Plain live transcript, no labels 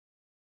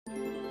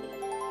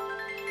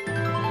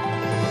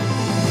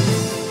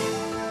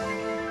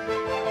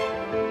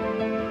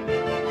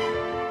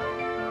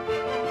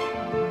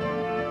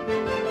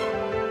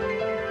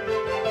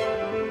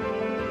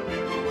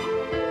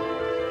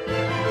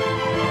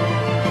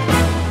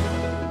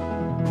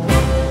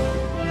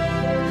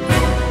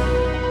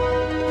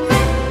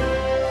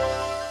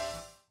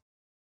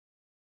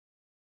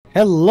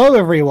Hello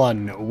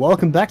everyone,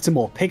 welcome back to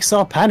more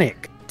Pixar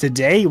Panic.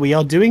 Today we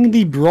are doing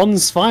the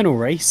bronze final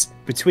race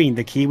between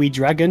the Kiwi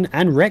Dragon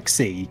and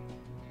Rexy.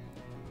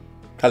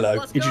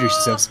 Hello. Introduce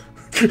yourselves.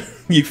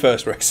 You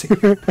first,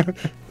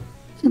 Rexy.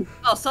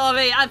 Oh,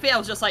 sorry, I think I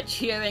was just like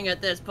cheering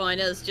at this point.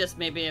 It was just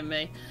me being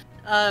me.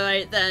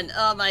 Alright then,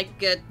 oh my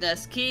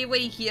goodness.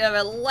 Kiwi, you're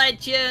a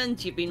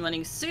legend. You've been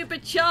running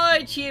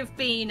Supercharge. You've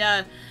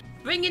been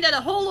bringing in a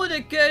whole lot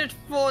of good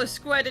for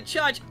Square to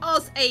charge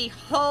us a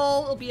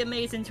whole. It'll be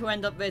amazing to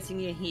end up racing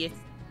you here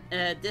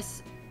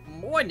this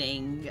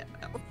morning.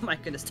 Oh my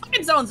goodness,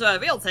 time zones are a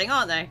real thing,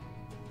 aren't they?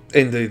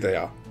 Indeed they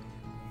are.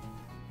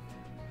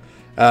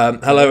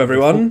 Hello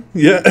everyone.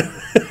 Yeah.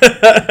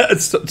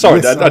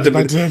 Sorry, Yes, Dad. I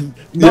didn't.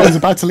 I was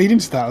about to lead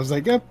into that. I was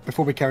like, yeah,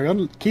 before we carry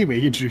on,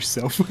 Kiwi, introduce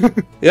yourself.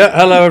 Yeah,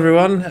 hello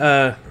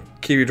everyone.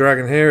 Kiwi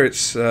Dragon here.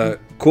 It's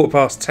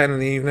 10:15 in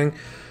the evening.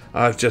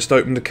 I've just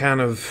opened a can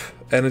of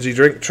energy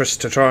drink just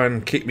to try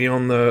and keep me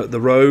on the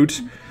road.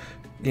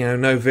 You know,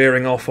 no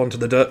veering off onto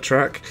the dirt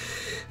track.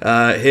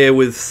 Here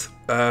with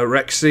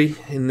Rexy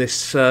in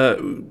this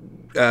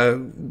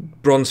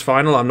bronze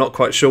final. I'm not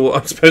quite sure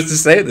what I'm supposed to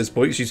say at this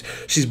point.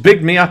 She's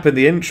bigged me up in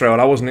the intro, and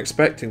I wasn't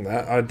expecting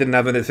that. I didn't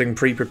have anything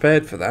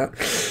pre-prepared for that.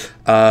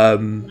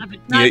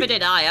 Neither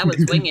did I. I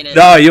was winging it.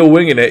 No, you're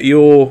winging it.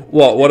 You're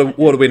what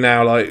are we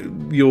now? Like,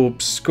 you're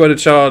Square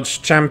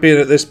Charge champion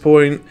at this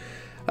point.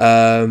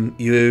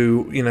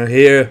 You know,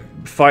 here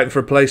fighting for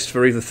a place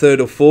for either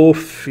third or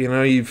fourth. You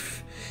know,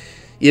 you've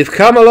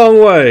come a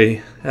long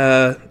way.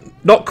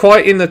 Not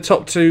quite in the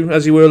top two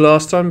as you were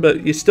last time,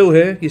 but you're still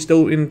here. You're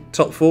still in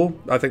top four.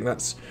 I think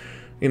that's,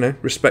 you know,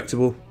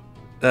 respectable.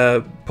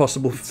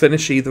 Possible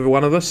finish either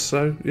one of us.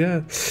 So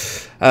yeah.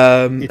 It's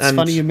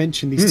funny you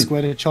mentioned the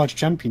Square to Charge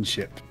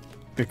Championship,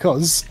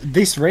 because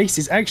this race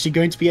is actually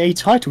going to be a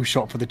title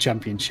shot for the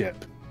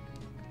championship.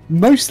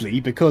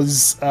 Mostly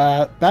because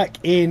back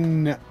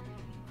in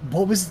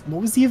what was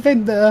the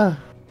event that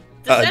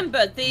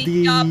December,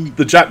 the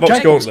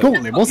Jackbox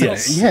Gauntlet, wasn't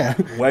it? Yeah,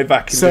 way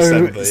back in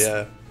December.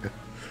 Yeah,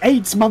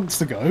 8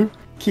 months ago,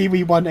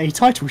 Kiwi won a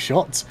title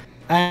shot,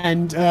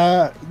 and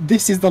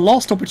this is the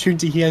last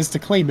opportunity he has to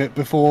claim it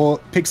before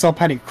Pixar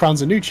Panic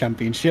crowns a new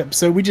championship.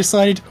 So we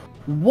decided,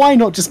 why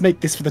not just make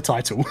this for the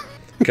title?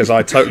 Because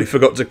I totally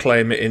forgot to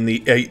claim it in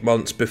the 8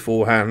 months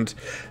beforehand.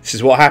 This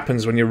is what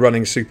happens when you're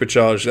running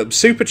Supercharged.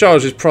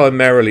 Supercharged is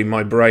primarily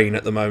my brain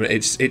at the moment.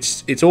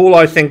 It's all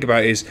I think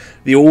about is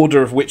the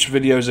order of which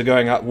videos are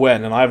going up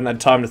when, and I haven't had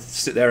time to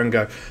sit there and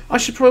go, I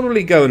should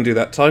probably go and do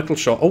that title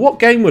shot, or what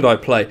game would I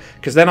play?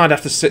 Because then I'd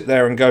have to sit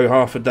there and go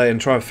half a day and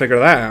try and figure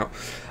that out.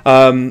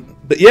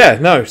 But yeah,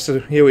 no,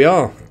 so here we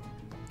are.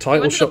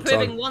 Title shot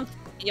time.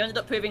 You ended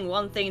up proving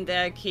one thing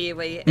there,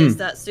 Kiwi, is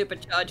that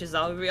Superchargers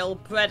are real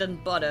bread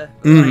and butter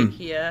right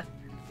here.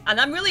 And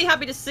I'm really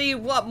happy to see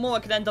what more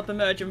can end up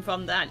emerging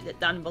from that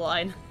down the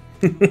line.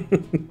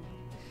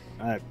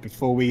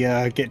 Before we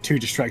get too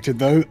distracted,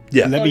 though,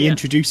 yeah. let me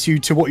introduce you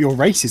to what your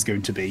race is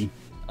going to be.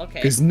 Okay.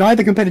 Because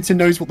neither competitor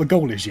knows what the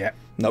goal is yet.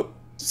 Nope.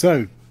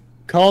 So,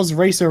 Cars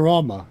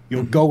Race-O-Rama,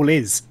 your goal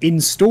is, in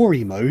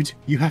story mode,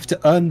 you have to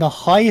earn the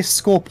highest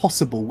score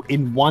possible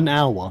in 1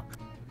 hour.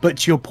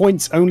 But your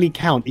points only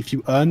count if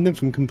you earn them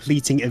from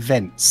completing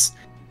events.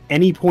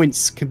 Any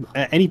points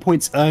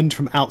earned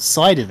from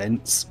outside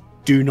events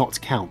do not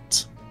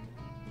count.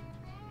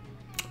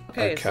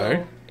 Okay,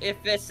 so if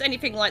it's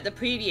anything like the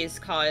previous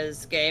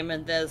Cars game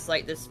and there's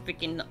like this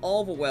freaking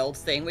overworld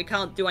thing, we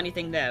can't do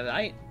anything there,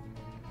 right?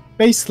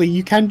 Basically,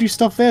 you can do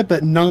stuff there,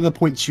 but none of the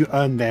points you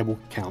earn there will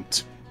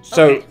count.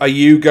 So, are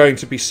you going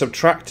to be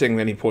subtracting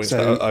any points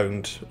that are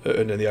owned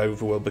in the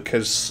overworld?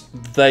 Because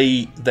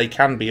they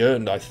can be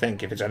earned, I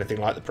think, if it's anything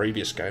like the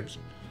previous games.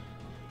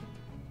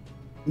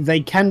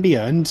 They can be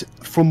earned.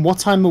 From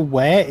what I'm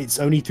aware, it's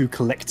only through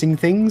collecting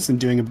things and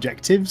doing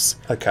objectives.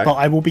 Okay. But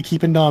I will be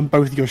keeping an eye on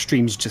both your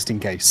streams just in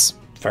case.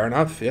 Fair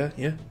enough, yeah.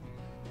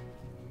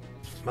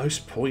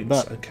 Most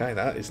points. Okay,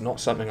 that is not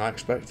something I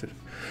expected.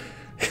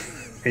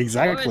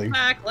 Exactly.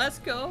 Back, let's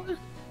go.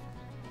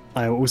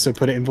 I will also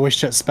put it in voice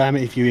chat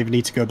spam if you even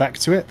need to go back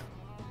to it.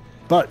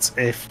 But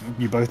if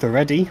you both are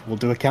ready, we'll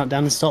do a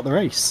countdown and start the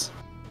race.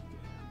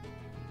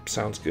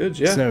 Sounds good,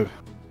 yeah. So,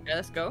 yeah,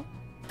 let's go.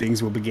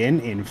 Things will begin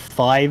in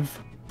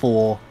 5,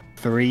 4,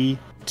 3,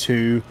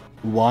 2,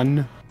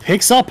 1.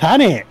 Pixar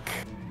Panic!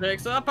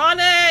 Pixar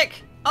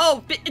Panic!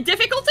 Oh,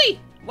 difficulty?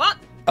 What?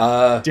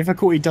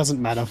 Difficulty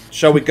doesn't matter.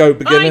 Shall we go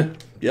beginner? Fine.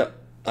 Yep.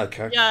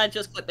 Okay. Yeah,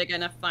 just click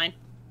beginner, fine.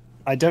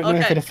 I don't know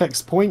if it affects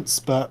points,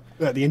 but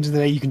at the end of the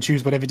day, you can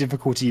choose whatever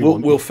difficulty you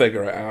want. We'll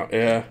figure it out,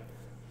 yeah.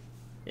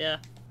 Yeah.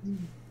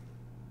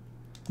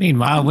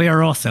 Meanwhile, we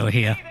are also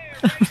here.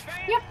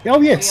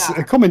 Oh yes,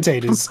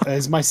 commentators,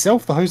 as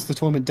myself, the host of the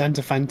tournament,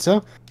 Danta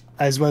Fanta,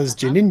 as well as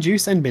Jinin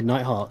Juice and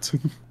Midnight Heart.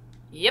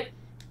 Yep.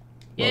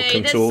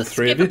 Welcome to all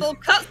three of you.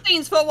 Skippable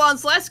cutscenes for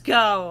once, let's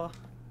go!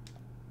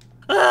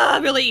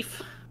 Ah,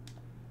 relief!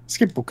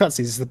 Skippable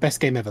cutscenes is the best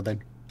game ever,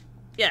 then.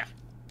 Yeah.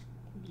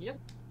 Yep.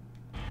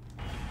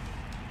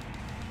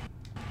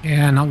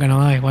 Yeah, not gonna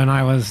lie, when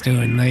I was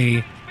doing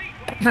the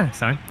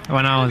Sorry.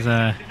 When I was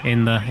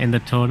in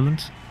the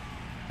tournament,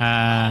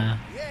 I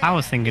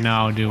was thinking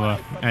I would do a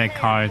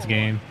cars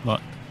game,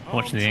 but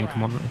fortunately it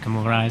didn't come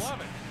over eyes.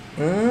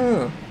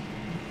 Ah.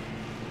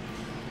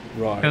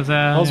 Right. Because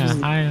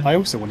I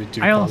also wanted to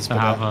do cars, but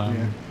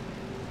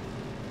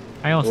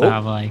I also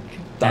have like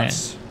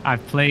that's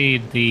I've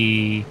played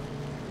the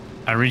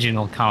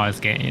original Cars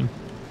game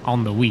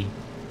on the Wii.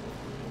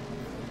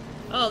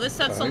 Oh, this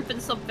had something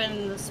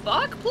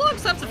spark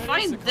plugs. I have to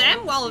find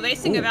them while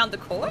racing around the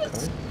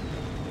course.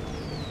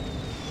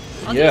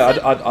 Yeah,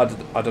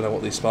 I don't know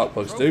what these spark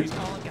plugs do.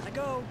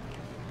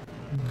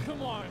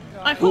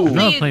 I hope I've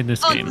never played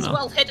this game as though.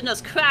 well hidden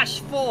as Crash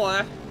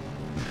 4.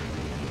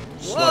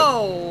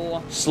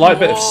 Whoa! Slight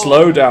bit of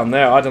slowdown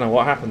there. I don't know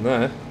what happened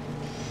there.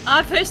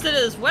 I posted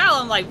it as well.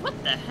 I'm like, what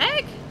the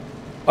heck?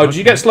 Oh, did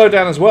you get slowed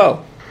down as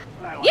well?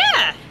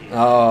 Yeah!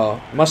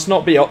 Oh, must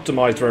not be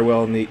optimized very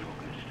well in the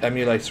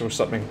emulator or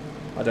something.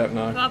 I don't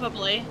know.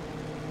 Probably.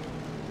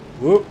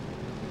 Whoop.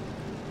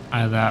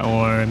 Either that,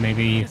 or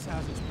maybe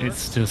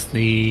it's just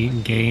the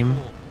game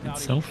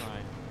itself.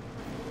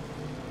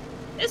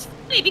 It's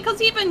funny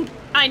because even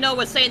I know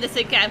we're saying this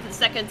again for the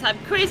second time.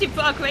 Crazy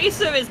Frog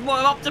Racer is more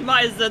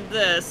optimized than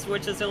this,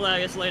 which is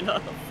hilariously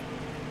enough.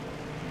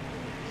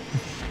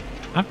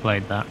 I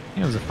played that.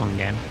 It was a fun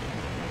game.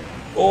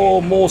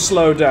 Oh, more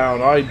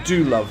slowdown. I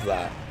do love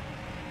that.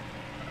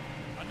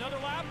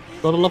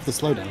 Gotta love the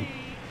slowdown.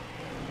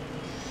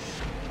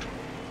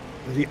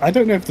 I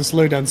don't know if the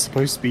slowdown's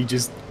supposed to be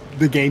just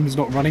the game's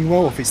not running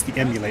well, or if it's the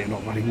emulator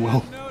not running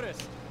well.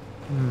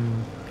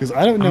 Because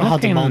I don't know how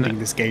demanding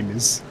this game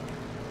is.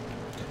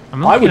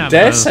 I would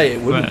dare say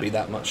it wouldn't be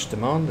that much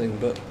demanding,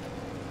 but...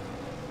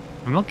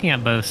 I'm looking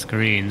at both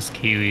screens,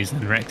 Kiwis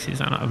and Rexys,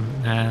 and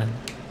I'm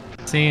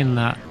seeing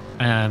that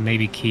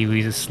maybe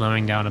Kiwis are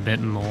slowing down a bit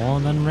more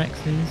than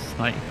Rexys.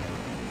 Like,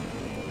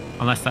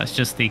 unless that's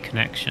just the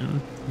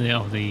connection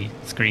of the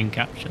screen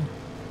capture.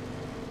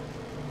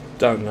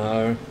 Don't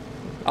know.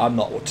 I'm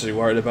not too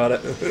worried about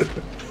it.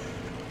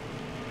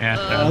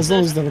 Yeah. As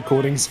long as the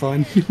recording's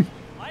fine.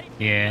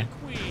 Yeah.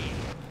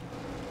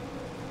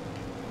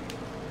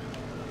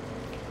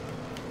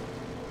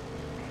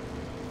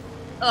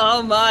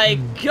 Oh my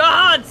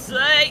god,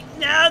 sake!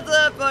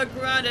 Never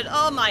granted.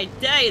 Oh my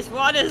days,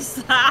 what is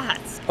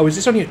that? Oh, is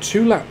this only a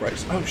 2-lap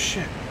race? Oh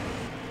shit.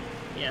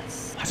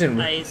 Yes. I didn't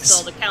I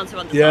saw the counter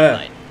on the Yeah.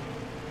 side.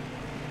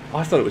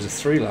 I thought it was a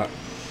 3-lap.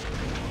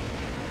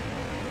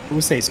 I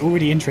will say it's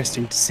already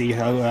interesting to see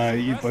how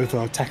you both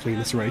are tackling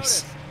this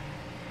race.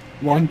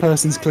 One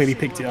person's clearly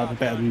picked it up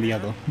better than the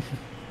other.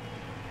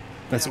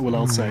 That's all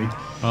I'll say.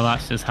 Well,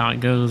 that's just how it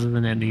goes,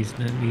 isn't it? These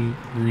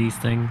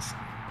things.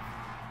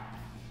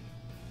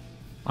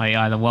 Like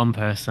either one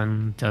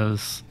person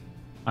does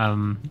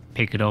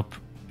pick it up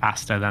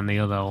faster than the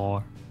other,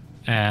 or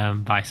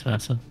vice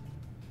versa.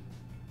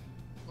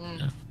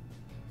 Yeah.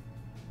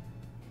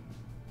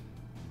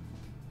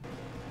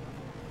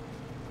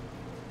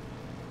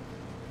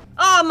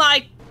 Oh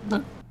my!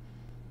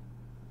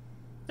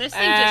 This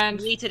thing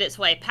just yeeted its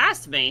way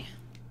past me.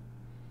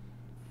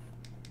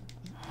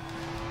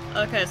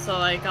 Okay, so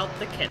I got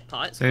the kit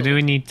part. So do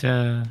we need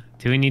to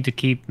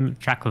keep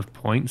track of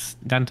points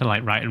then to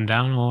like write them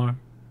down or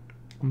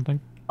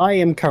something? I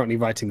am currently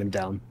writing them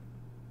down.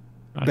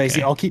 Okay.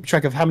 Basically, I'll keep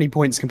track of how many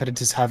points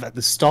competitors have at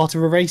the start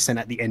of a race and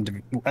at the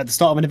end at the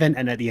start of an event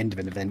and at the end of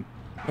an event.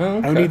 Oh,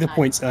 okay. Only the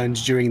points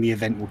earned during the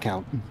event will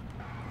count.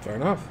 Fair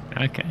enough.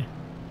 Okay.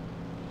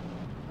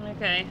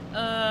 Okay,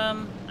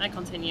 I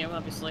continue,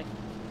 obviously.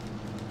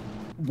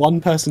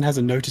 One person has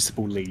a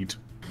noticeable lead.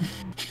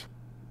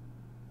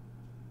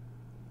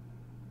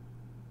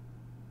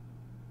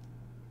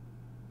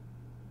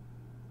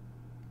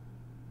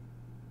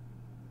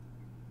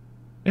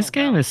 This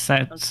game is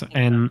set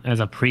in as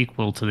a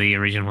prequel to the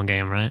original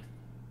game, right?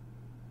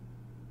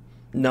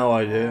 No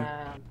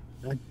idea.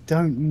 I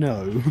don't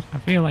know.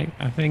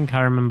 I think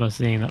I remember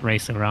seeing that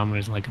Race-O-Rama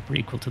is like a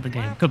prequel to the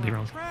game. Could be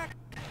wrong.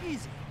 Okay.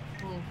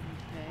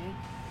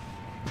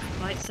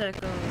 White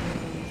circles.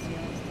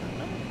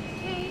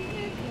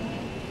 Okay.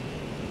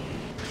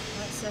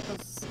 White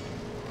circles.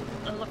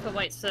 Oh, look at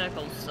white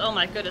circles. Oh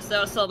my goodness, there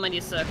are so many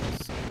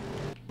circles.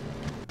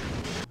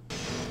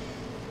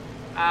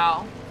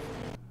 Ow.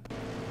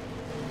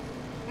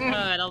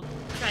 Alright, I'll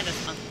try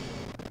this one.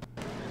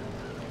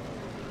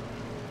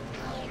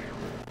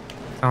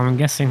 So I'm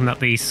guessing that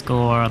the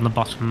score on the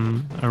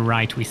bottom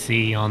right we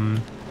see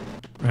on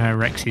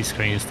Rexy's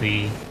screen is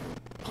the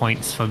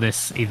points for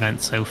this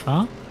event so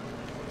far.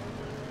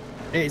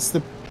 It's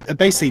the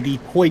basically the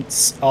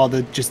points are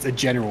just a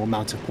general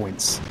amount of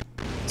points.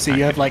 So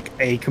you have like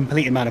a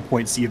complete amount of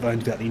points that you've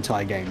earned throughout the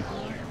entire game.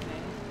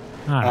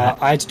 Alright.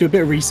 I had to do a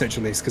bit of research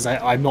on this because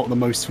I'm not the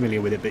most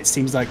familiar with it, but it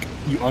seems like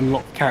you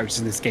unlock characters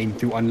in this game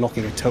through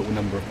unlocking a total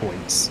number of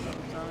points.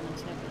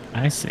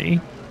 I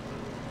see.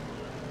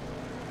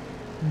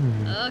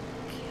 Okay.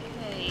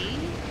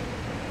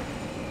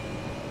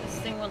 This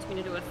thing wants me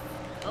to do a...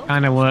 Oh.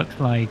 Kind of works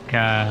like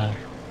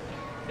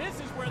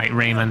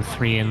Rayman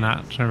 3 in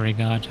that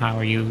regard. How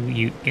are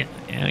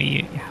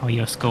how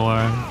your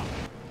score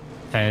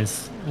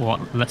says what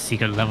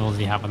secret levels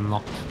you have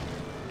unlocked.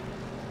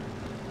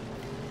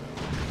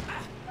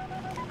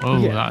 Oh,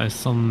 Yeah. that is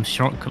some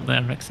shortcut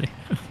there, Rexy.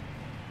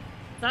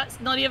 That's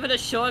not even a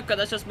shortcut,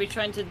 that's just me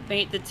trying to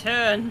make the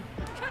turn.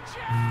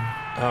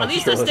 Oh, At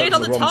least I sure, stayed that on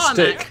was the wrong tarmac.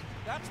 stick.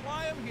 That's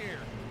why I'm here.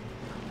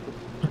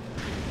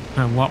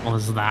 And what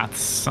was that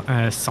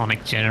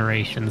Sonic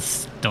Generation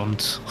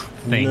stunt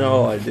thing?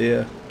 No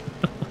idea.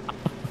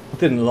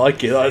 Didn't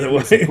like it either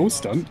It's a way. cool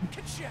stunt.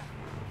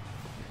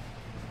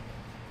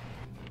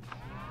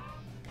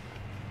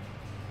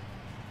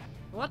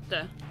 What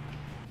the?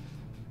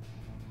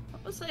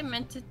 What was I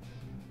meant to...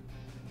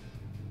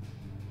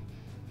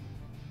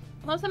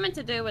 What was I meant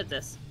to do with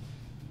this?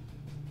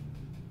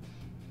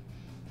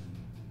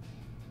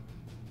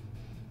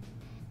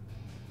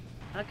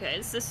 Okay,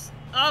 is this...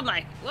 Oh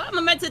my... What am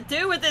I meant to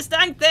do with this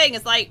dang thing?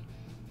 It's like...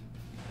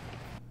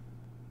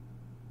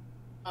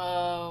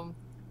 I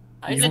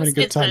You're having a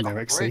good it's time a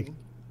there, Rexy.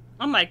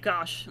 Oh my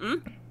gosh. Hmm?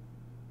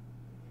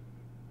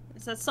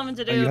 Is that something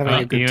to do Are you with... having a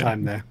you- good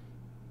time there?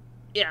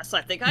 Yes,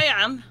 I think I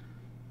am.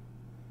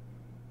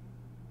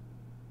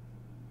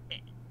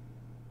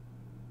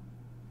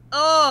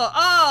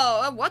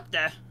 Oh, what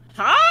the?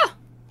 Huh?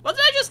 What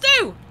did I just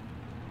do?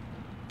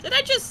 Did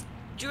I just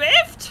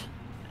drift?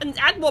 And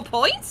add more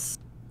points?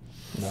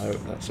 No,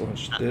 that's what I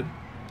just did.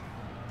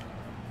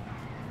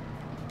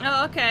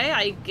 Oh, okay,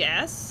 I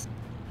guess.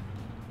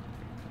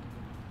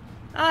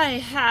 I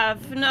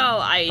have no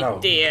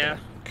idea.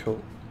 Oh,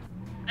 cool.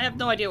 I have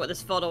no idea what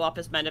this photo op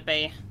is meant to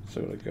be.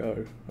 So I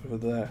go over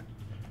there.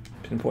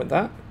 Pinpoint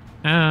that.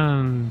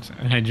 And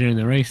during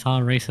the race,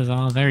 our racers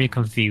are very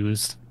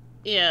confused.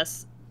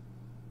 Yes.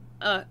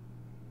 I'm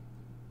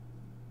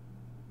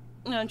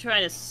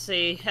trying to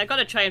see. I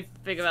gotta try and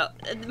figure out.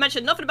 It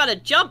mentioned nothing about a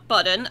jump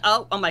button.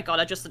 Oh my god,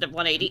 I just did a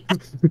 180.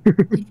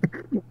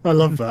 I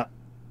love that.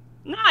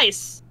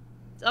 Nice!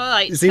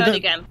 Alright, See, turn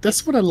again.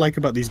 that's what I like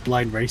about these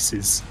blind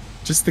races.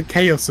 Just the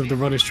chaos of the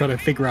runners trying to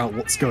figure out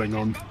what's going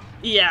on.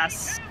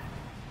 Yes.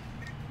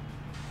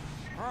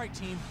 All right,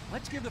 team.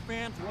 Let's give the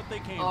fans what they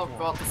came Oh for.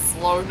 god, the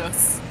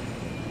slowness.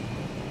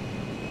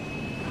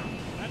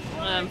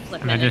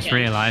 Flipping And I just again.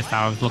 realised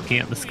I was looking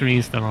at the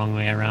screens the wrong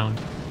way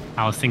around.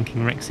 I was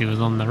thinking Rexy was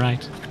on the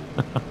right.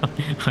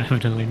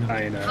 Evidently not.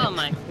 I know. Oh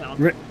my god.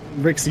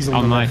 Rixie's on,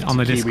 On the my left, on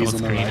the Kiwi's Discord on the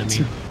screen, I right.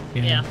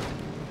 mean. Yeah.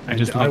 I And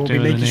just I will looked be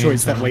over the making sure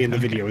it's names, that way in the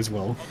okay. video as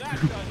well. Well,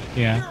 that does it.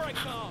 Yeah. Here I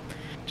come.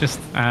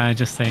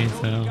 Just saying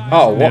so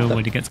Oh, what the-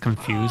 nobody gets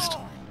confused.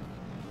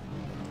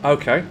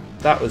 Okay,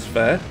 that was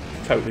fair.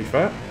 Totally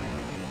fair.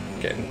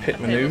 Getting pit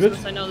Okay, maneuvered.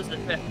 since I know there's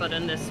a drift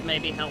button, this may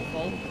be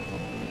helpful.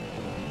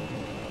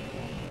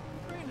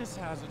 Greatness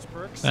has its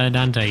perks.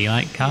 Dante, you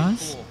like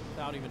cars? Cool,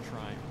 without even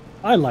trying.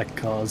 I like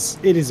Cars.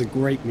 It is a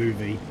great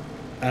movie.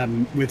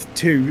 With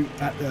two,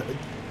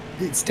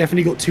 it's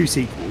definitely got 2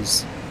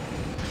 sequels.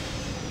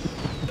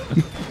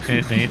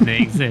 They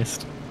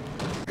exist.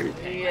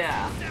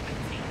 Yeah.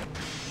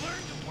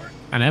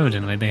 And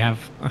evidently they have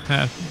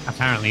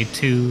apparently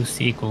 2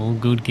 sequel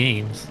good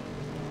games.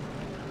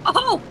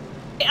 Oh!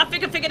 I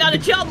think I figured out a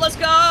jump, let's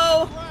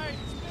go! Right,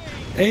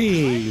 it's me.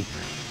 Hey,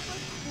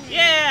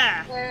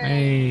 Yeah!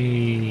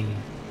 Hey.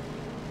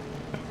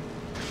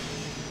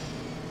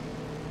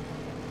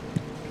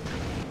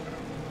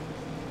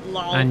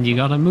 Lol. And you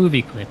got a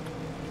movie clip.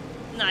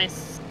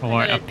 Nice.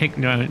 Or I a pic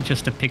no,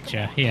 just a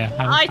picture. Here.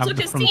 I have took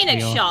the a front of scenic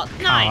your shot.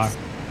 car. Nice.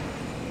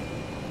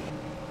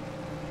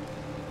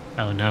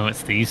 Oh no,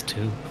 it's these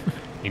 2.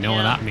 You know what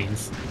Yeah. that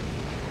means.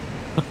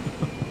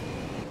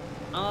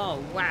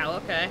 Oh, wow,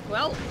 okay.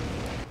 Well,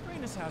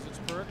 Greatness has its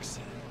perks.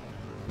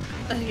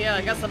 yeah,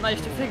 I guess I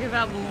managed to figure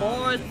out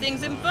more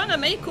things in front of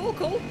me. Cool,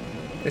 cool.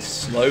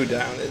 This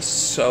slowdown is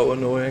so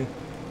annoying.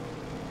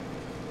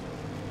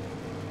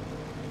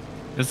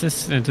 Does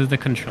the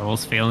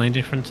controls feel any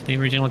different to the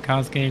original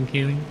Cars game,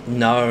 Kiwi?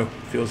 No,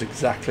 feels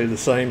exactly the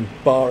same,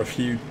 bar a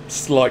few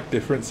slight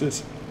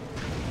differences.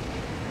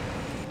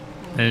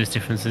 Those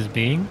differences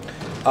being?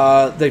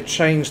 They've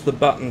changed the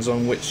buttons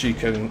on which you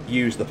can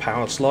use the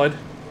power slide.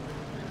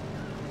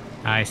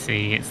 I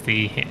see, it's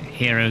the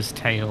hero's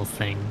tail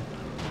thing.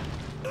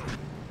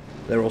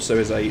 There also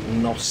is a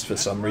NOS for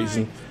some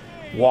reason.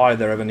 Why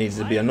there ever needs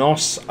to be a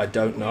NOS, I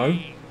don't know.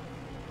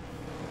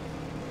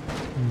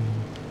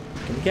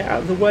 Can you get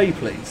out of the way,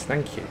 please?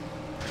 Thank you.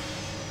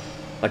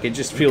 Like, it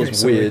just feels Okay,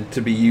 sorry. weird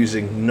to be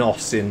using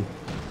NOS in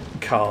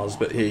cars,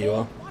 but here you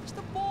are. Watch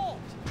the bolt.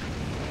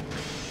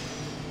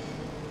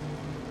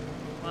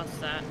 What's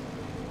that?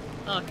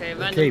 Okay,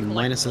 random okay, collect-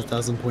 minus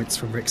 1,000 points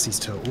from Rexy's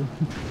total.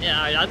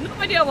 Yeah, I had no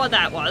idea what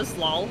that was,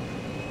 lol.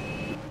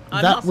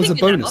 I'm That not was a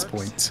thinking that bonus much.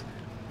 point.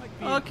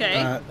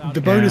 Okay.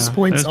 The bonus Yeah,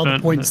 points those are the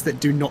bon- points that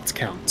do not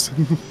count.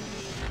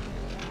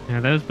 Yeah,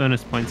 those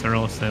bonus points are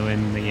also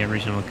in the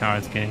original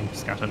Cars game,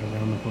 scattered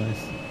around the place.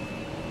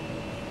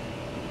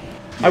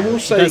 I will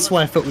say, That's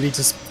why I felt we need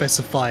to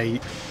specify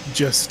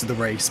just the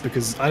race,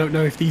 because I don't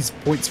know if these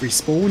points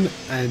respawn,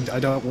 and I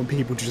don't want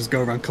people to just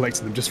go around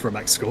collecting them just for a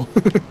max score.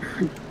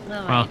 Alright.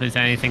 Well, if it's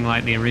anything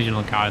like the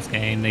original Cars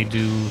game, they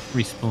do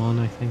respawn,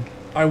 I think.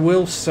 I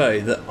will say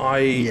that I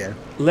Yeah.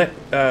 let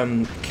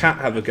Kat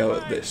have a go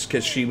at this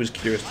because she was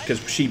curious, because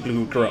she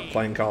grew up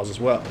playing cars as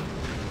well.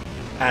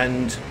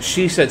 And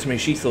she said to me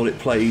she thought it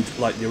played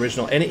like the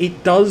original, and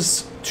it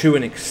does to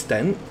an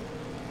extent,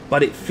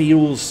 but it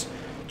feels...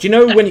 Do you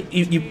know when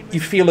you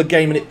feel a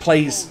game and it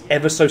plays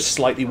ever so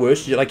slightly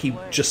worse? You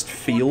just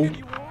feel...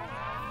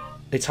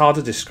 It's hard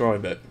to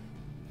describe it.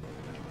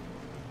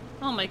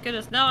 Oh my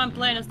goodness, now I'm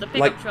playing as the pickup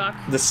Like, truck.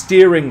 the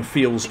steering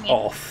feels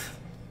off.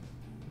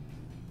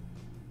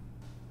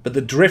 But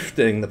the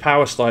drifting, the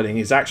power sliding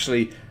is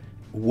actually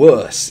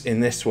worse in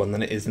this one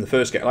than it is in the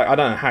first game. Like, I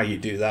don't know how you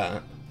do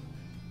that.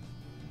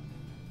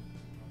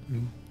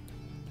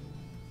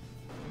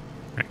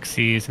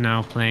 Rexy is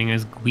now playing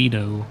as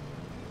Guido.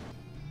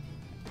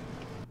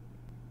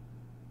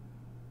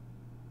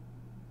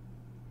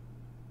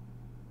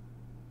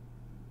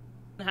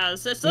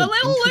 How's this? Oh, A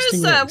little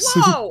interesting looser! race.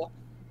 Whoa!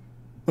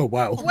 Oh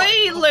wow.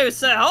 Way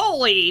looser!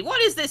 Holy!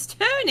 What is this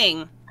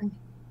turning?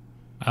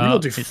 We'll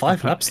do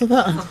 5 laps of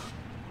that.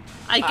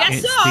 I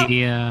guess It's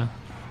so!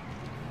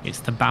 it's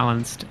the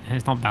balanced.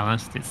 It's not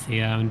balanced. It's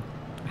the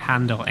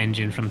handle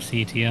engine from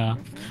CTR.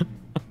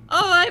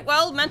 Alright,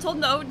 well, mental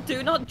note,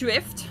 do not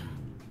drift.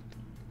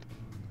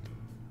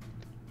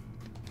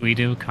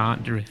 Guido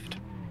can't drift.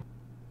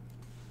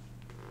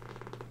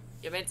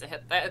 You meant to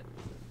hit that.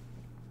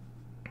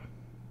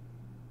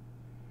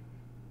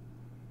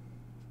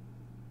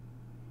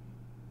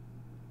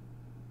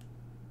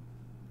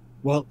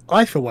 Well,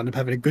 I for one am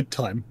having a good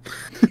time.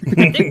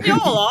 I think we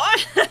all are.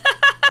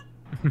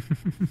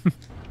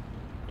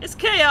 It's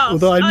chaos.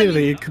 Although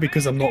admittedly it could be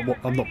because I'm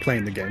not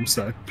playing the game,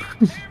 so.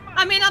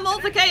 I mean, I'm all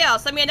for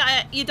chaos. I mean,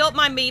 you don't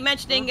mind me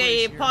mentioning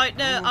a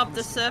partner of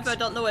the server. I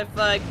don't know if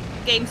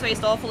Games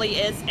Raced Awfully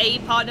is a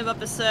partner of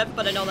the server,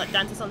 but I know that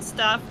Dante's on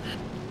staff.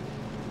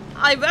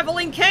 I revel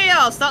in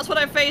chaos. That's what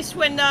I faced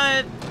when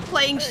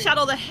playing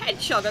Shadow the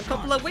Hedgehog a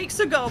couple of weeks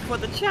ago for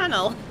the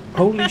channel.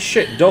 Holy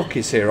shit, Doc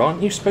is here.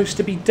 Aren't you supposed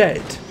to be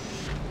dead?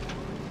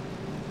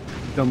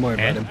 Don't worry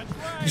about him.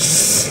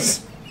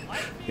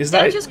 Is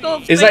that just go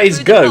his straight through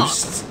the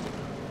ghost?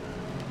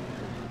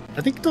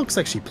 I think Doc's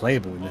actually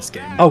playable in this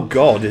game. Oh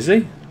god, is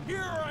he?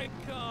 Here I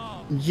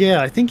come.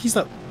 Yeah, I think he's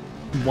like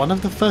one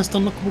of the first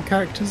unlockable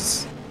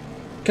characters.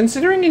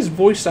 Considering his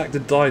voice actor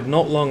died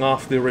not long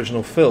after the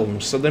original film,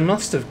 so they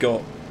must have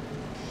got...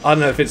 I don't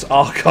know if it's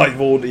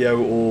archive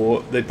audio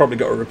or they probably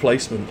got a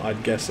replacement,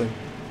 I'm guessing.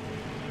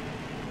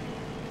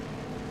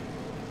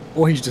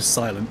 Or he's just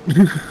silent.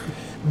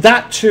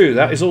 That too,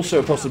 that is also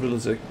a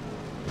possibility.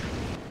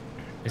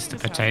 Mr.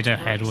 Potato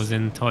Head was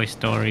in Toy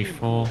Story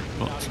 4,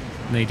 but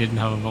they didn't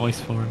have a voice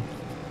for him.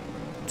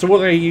 So what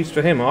they used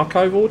for him,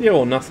 archive audio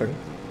or nothing?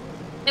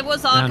 It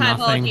was No, archive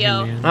nothing in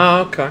audio. the end. Ah,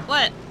 okay.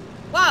 What?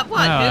 What?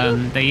 No,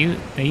 Who?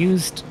 they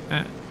used.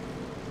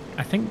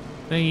 I think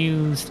they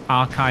used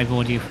archive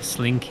audio for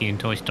Slinky in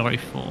Toy Story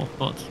 4,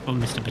 but for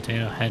Mr.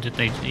 Potato Head,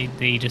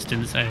 they just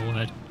didn't say a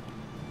word.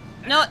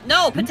 No,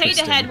 Potato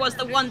Interesting. Head was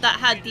the one that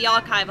had the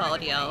archive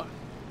audio.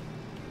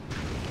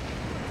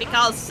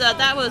 Because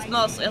that was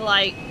mostly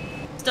like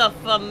stuff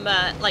from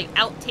like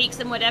outtakes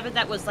and whatever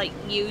that was like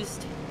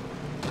used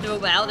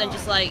throughout and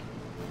just like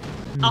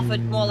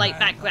offered more like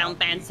background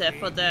banter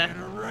for the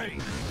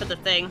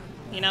thing,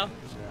 you know?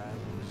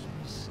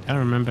 I don't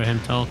remember him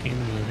talking in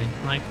the movie.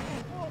 Like,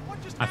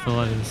 I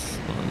thought it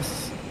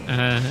was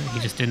he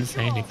just didn't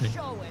say anything.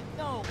 Show it.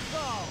 No,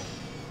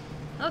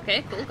 go.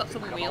 Okay, cool, got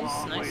some wheels,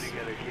 nice.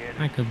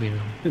 I could be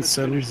wrong. It's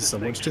so losing so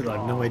much to it, I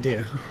have no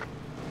idea.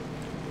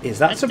 Is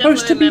that I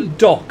supposed to be definitely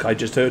Doc I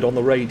just heard on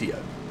the radio?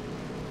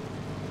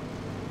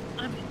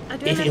 I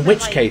do In remember,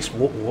 which like, case,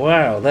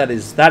 wow, that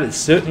is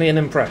certainly an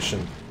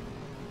impression.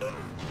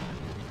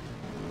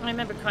 I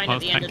remember crying at Oh,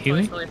 the end of thank Toy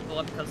you. Story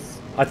 4 because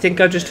I think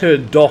I just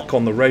heard Doc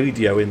on the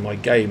radio in my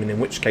game, and in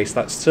which case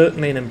that's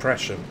certainly an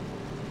impression.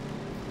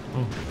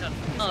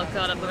 oh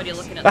god, I'm already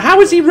looking at But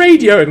how is he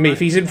radioing me if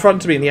he's in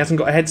front of me and he hasn't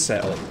got a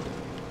headset on?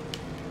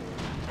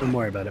 Don't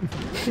worry about it.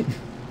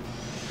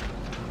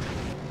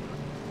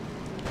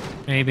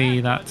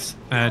 Maybe that's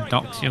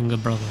Doc's younger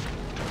brother.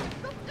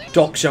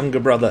 Doc's younger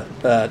brother.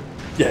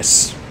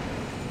 Yes.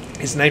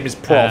 His name is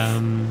Prof.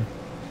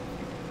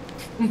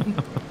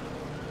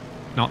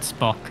 Not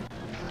Spock.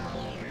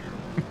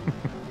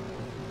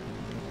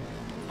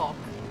 Fuck.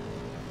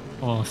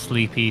 Or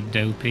Sleepy,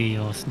 Dopey,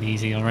 or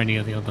Sneezy, or any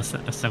of the other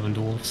seven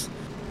dwarfs.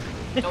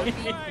 Don't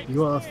be.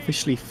 You are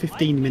officially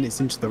 15 minutes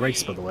into the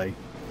race, by the way.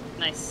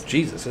 nice.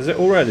 Jesus, is it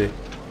already?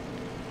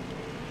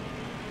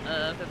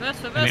 Reverse,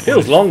 And reverse. it Feels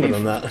was longer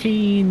than that.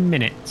 15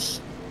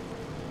 minutes.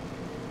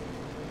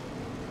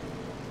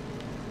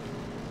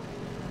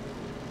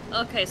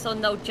 Okay, so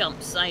no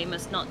jumps. I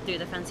must not do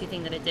the fancy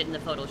thing that it did in the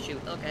photo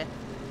shoot. Okay.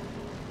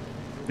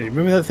 Hey,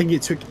 remember that thing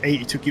it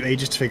took you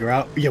ages to figure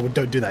out? Yeah, well,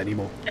 don't do that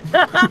anymore.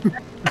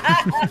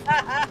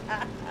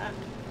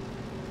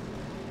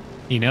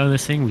 You know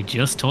this thing we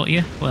just taught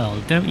you? Well,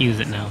 don't use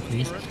it now,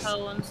 please.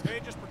 Cones.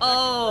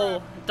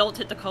 Oh, don't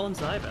hit the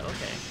cones either.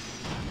 Okay.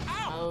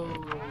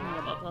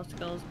 Oh.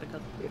 obstacles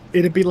because.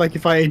 It'd be like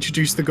if I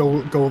introduced the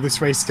goal of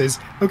this race is,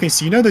 okay,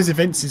 so you know those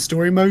events in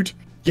story mode?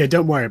 Yeah,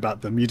 don't worry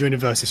about them. You're doing a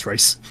versus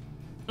race.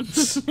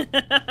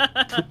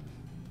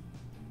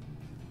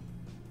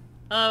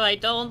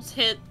 Alright, don't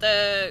hit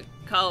the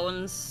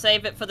cones.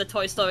 Save it for the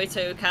Toy Story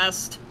 2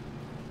 cast.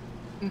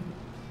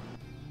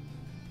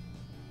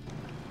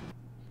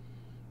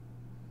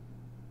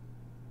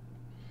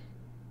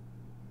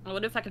 I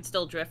wonder if I can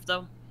still drift,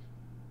 though.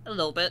 A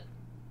little bit.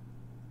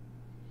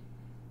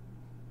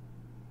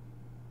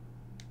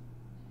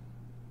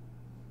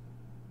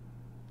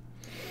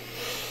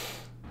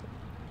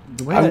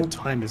 The way that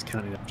time is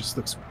counting up just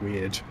looks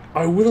weird.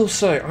 I will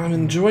say I'm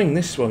enjoying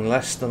this one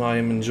less than I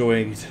am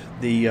enjoying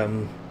the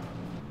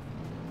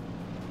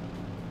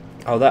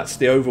Oh, that's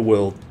the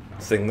overworld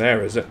thing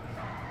there, is it?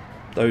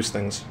 Those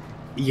things.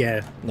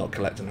 Yeah. Not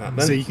collecting that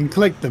then. So you can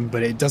collect them,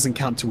 but it doesn't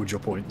count towards your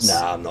points.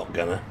 Nah, I'm not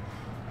gonna.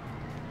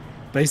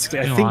 Basically,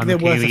 I Come think on, they're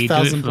worth Kiwi,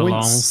 1,000 do it for the points.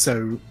 lols.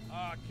 So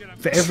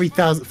for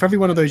every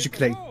one of those you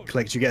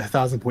collect, you get a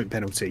 1,000-point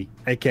penalty.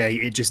 AKA,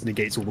 it just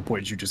negates all the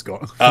points you just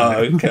got. Oh,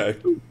 okay.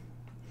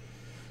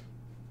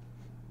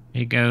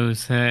 It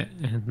goes,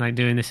 like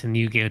doing this in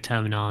Yu-Gi-Oh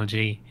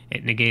terminology,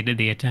 it negated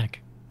the attack.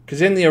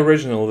 Because in the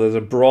original, there's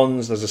a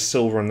bronze, there's a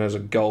silver, and there's a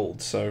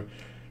gold. So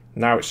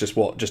now it's just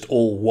what? Just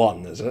all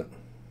one, is it?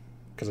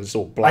 Because it's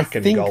all black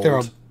and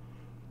gold.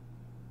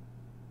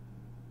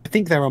 I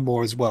think there are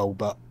more as well,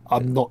 but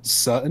I'm not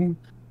certain.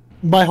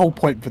 My whole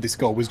point for this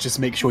goal was just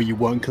make sure you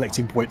weren't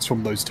collecting points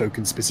from those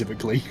tokens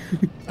specifically.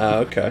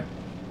 Okay.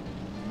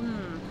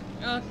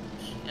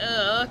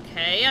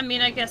 Okay, I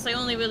mean, I guess I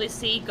only really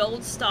see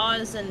gold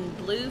stars and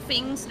blue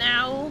things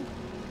now.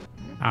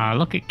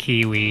 Look at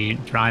Kiwi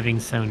driving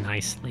so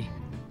nicely.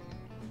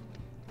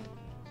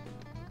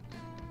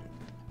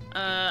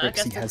 I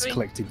guess Rexy has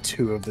collected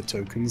 2 of the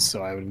tokens,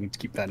 so I would need to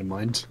keep that in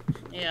mind.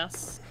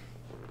 Yes.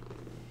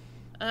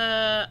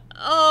 Oh,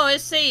 I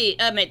see.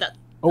 I made that.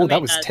 Oh,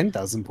 that was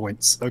 10,000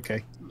 points.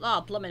 Okay.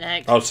 Oh, blooming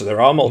heck. Oh, so there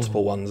are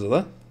multiple ones, are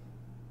there?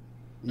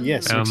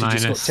 Yes, So Rexy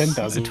just got minus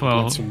 10,000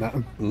 12. points from that.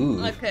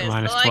 Ooh. Okay,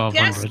 Minus so I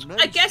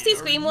 1200. guess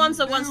these green ones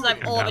are ones that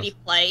I've already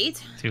played.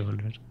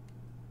 200.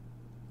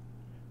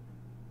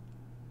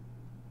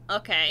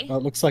 Okay. It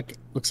looks like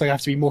I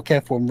have to be more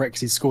careful on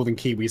Rexy's score than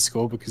Kiwi's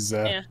score because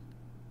Yeah.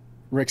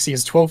 Rexy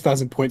has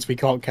 12,000 points we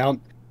can't count.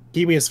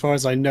 Kiwi, as far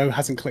as I know,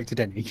 hasn't collected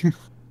any.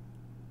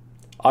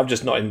 I've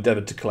just not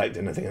endeavoured to collect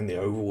anything in the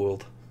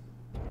overworld.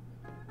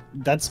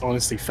 That's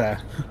honestly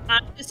fair.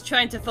 I'm just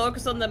trying to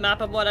focus on the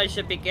map and what I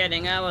should be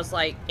getting. I was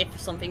like, if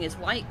something is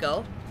white,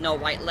 go. No,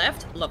 white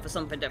left. Look for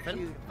something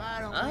different.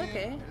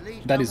 Okay.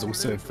 That is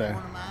also fair.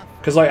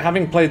 Because, like,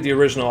 having played the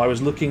original, I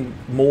was looking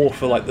more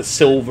for, like, the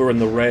silver and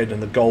the red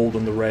and the gold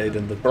and the red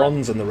and the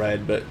bronze and the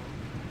red, but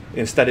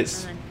instead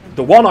it's...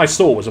 The one I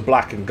saw was a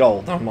black and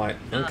gold. I'm like,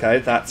 okay,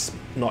 that's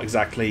not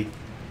exactly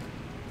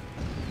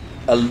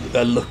a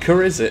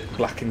looker, is it?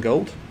 Black and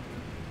gold?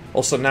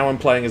 Also, now I'm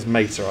playing as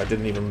Mater. I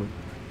didn't even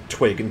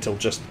twig until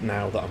just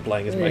now that I'm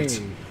playing as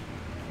Mater.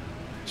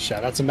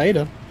 Shout out to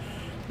Mater.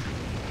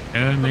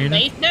 Mater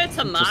to Just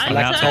Mater?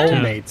 like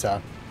told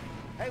Mater.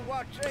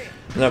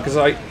 No, because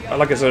like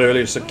I said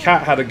earlier, so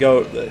Kat had a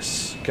go at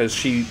this because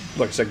she,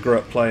 like I said, grew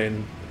up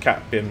playing.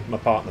 Kat being my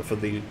partner for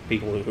the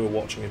people who are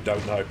watching who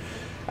don't know,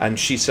 and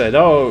she said,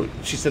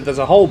 there's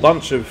a whole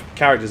bunch of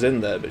characters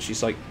in there, but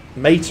she's like,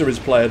 Mater is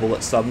playable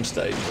at some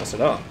stage. And I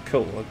said, oh,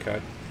 cool,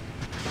 okay,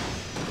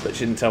 but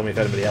she didn't tell me if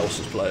anybody else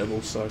was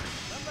playable. So,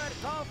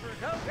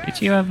 Did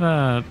you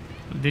ever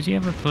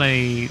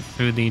play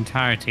through the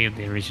entirety of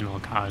the original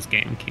Cars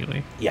game,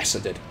 Kiwi? yes, I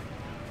did.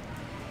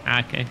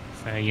 Okay,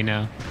 so you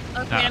know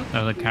Okay, that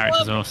other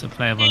characters are also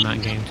playable in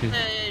that game too.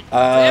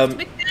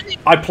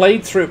 I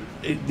played through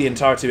the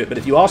entirety of it, but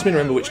if you ask me to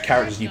remember which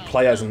characters you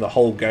play as in the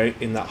whole game,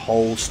 in that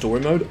whole story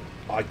mode,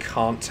 I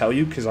can't tell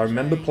you, because I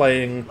remember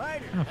playing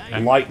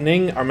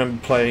Lightning, I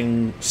remember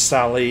playing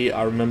Sally,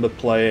 I remember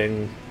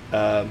playing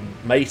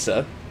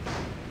Mater,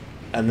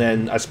 and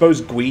then I suppose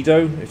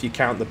Guido, if you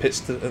count the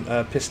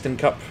Piston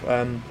Cup.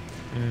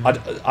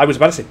 I was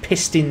about to say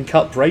Piston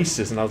Cup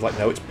races, and I was like,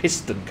 no, it's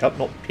Piston Cup,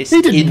 not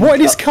Piston He did what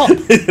in his cup?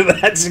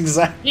 That's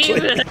exactly.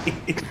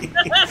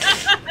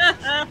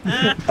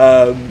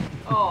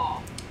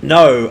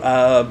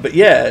 But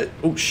yeah,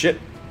 oh shit,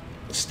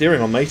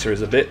 steering on Mater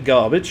is a bit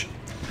garbage.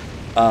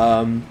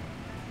 No,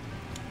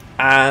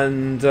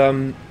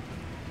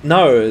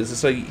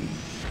 so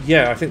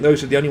yeah, I think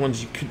those are the only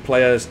ones you could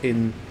play as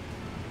in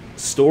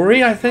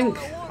story. I think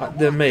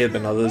there may have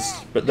been others,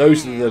 but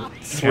those are the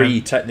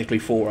 3, technically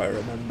 4 I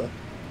remember.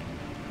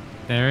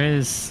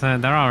 There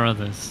are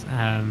others.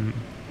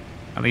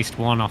 At least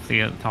one off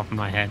the top of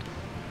my head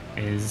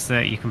is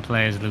that you can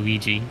play as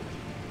Luigi.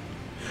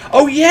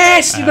 Oh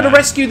yes, you've got to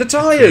rescue the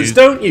tyres,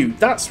 don't you?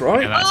 That's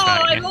right. Yeah, that's Oh,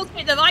 right, I yeah. rolled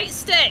me the right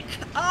stick.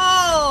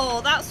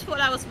 Oh, that's what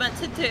I was meant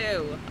to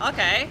do.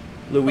 Okay.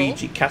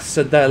 Luigi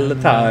Casadella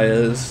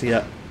tyres.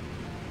 Yeah,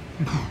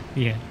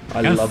 Yeah.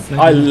 I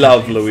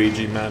love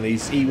Luigi, man.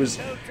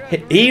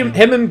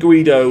 Him and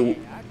Guido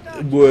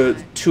were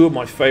 2 of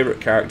my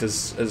favourite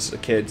characters as a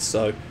kid.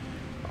 So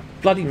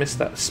bloody missed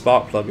that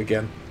spark plug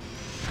again.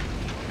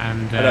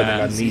 And I don't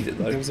think I need it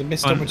There though. was a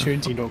missed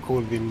opportunity not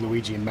calling them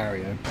Luigi and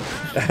Mario.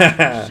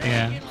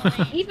 yeah.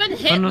 Even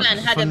Hitman had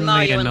a Funnily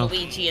Mario and enough-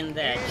 Luigi in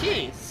there.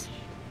 Jeez.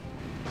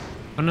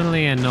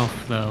 Funnily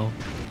enough, though,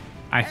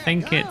 I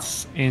think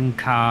it's in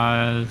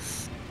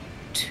Cars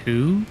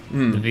 2,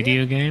 the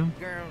video game.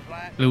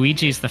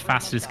 Luigi's the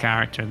fastest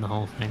character in the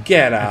whole thing.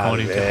 Get out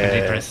according of to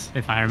there. Caddicarus,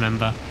 if I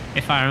remember.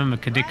 If I remember,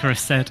 Caddicarus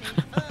said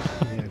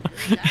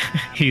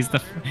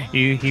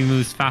he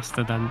moves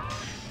faster than.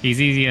 He's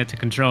easier to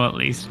control at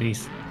least.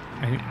 He's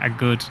a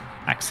good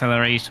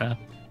accelerator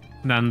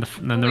than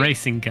the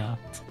racing car.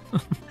 I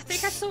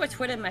think I saw a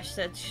Twitter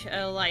message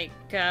earlier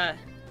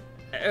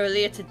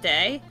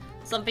today.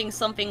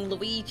 Something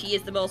Luigi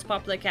is the most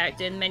popular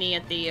character in many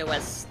of the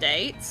US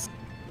states.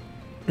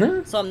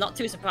 So I'm not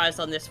too surprised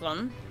on this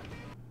one.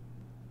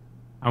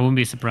 I wouldn't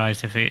be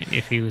surprised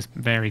if he was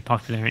very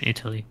popular in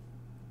Italy.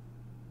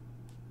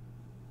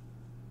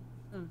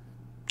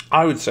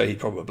 I would say he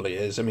probably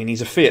is. I mean,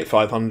 he's a Fiat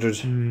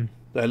 500.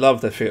 They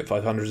love their Fiat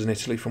 500s in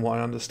Italy, from what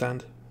I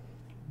understand.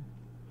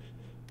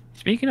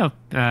 Speaking of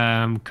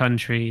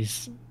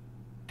countries,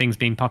 things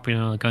being popular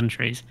in other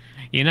countries,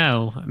 you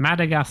know,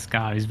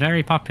 Madagascar is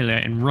very popular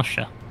in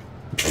Russia.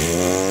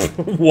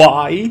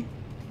 Why?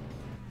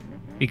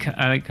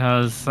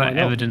 Because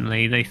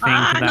evidently they think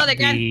Not that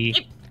again.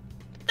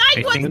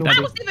 They think That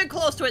that wasn't even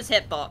close to its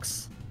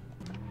hitbox.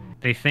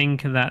 they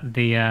think that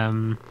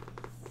the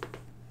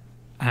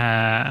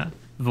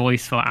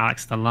voice for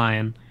Alex the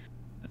Lion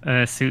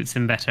suits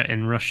him better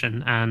in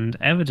Russian, and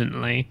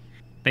evidently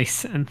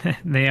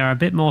they are a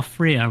bit more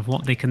freer of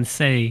what they can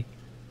say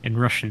in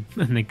Russian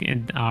than they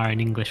are in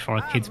English for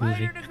a kids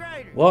movie.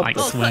 What Like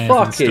the swears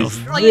fuck and is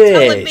stuff. Are you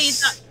telling me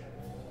this?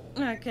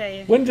 that?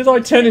 Okay. When did I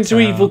turn into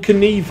Evil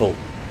Knievel?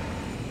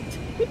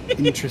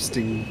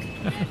 Interesting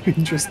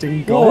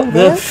goal. What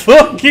the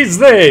fuck is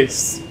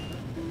this?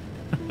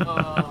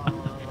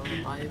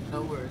 I have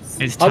no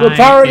words. I'm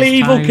apparently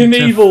Evil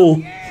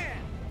Knievel.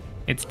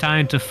 It's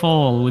time to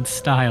fall with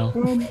style.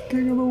 I'm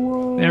king of the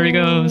world. There he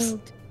goes.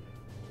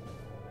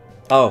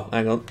 Oh,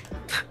 hang on.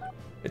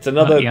 It's you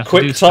another have to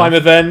quick do time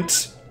stuff.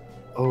 event.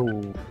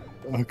 Oh,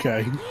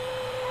 okay.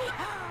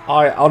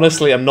 I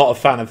honestly am not a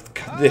fan of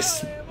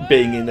this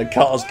being in a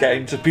Cars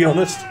game, to be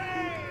honest.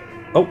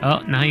 Oh,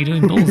 now you're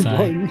doing bullseye.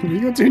 What are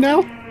you gonna do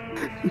now?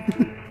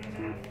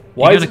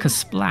 Why You're is gonna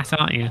splat,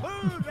 aren't you?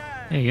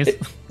 There he is.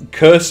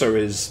 cursor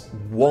is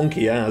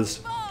wonky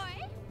as?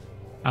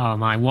 Oh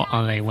my, what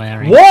are they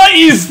wearing? What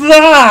is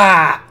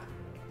that?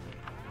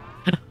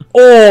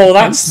 Oh,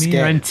 that's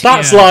Mia and Tia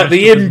that's like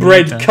the dressed up as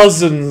inbred Mia.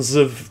 cousins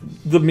of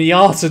the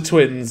Miata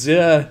twins.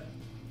 Yeah.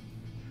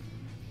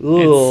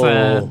 It's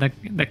Ugh.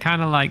 they're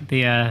kind of like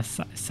the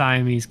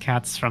Siamese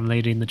cats from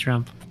Lady and the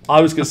Tramp.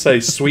 I was gonna say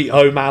Sweet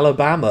Home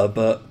Alabama,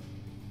 but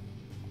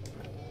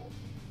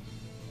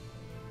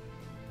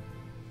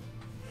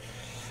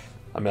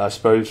I mean, I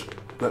suppose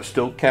that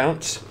still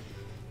counts.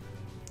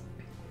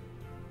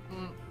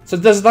 So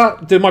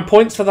do my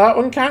points for that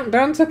one count,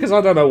 Danta? Because I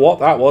don't know what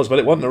that was, but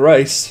it wasn't a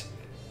race.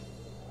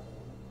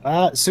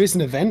 So it's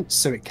an event,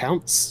 so it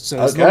counts. So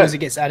as Okay. long as it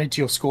gets added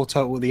to your score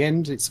total at the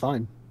end, it's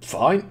fine.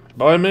 Fine,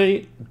 by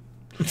me.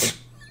 Because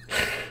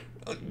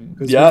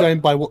Yeah. we're going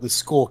by what the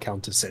score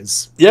counter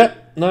says. Yeah,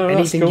 no, that's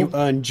Anything cool. you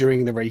earn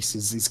during the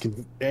races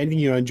anything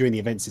you earn during the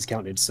events is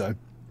counted. So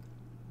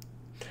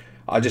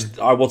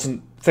I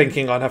wasn't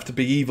thinking I'd have to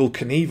be Evil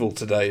Knievel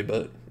today,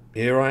 but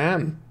here I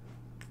am.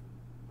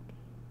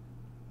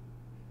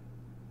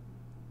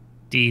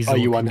 Diesel Are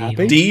you Knievel.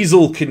 unhappy?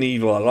 Diesel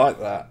Knievel, I like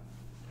that.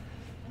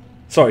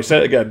 Sorry, say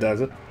it again,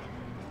 Dazza.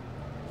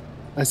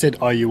 I said,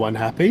 "Are you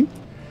unhappy?"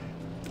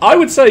 I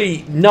would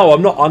say no.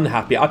 I'm not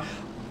unhappy.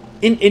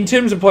 In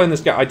terms of playing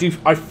this game,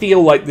 I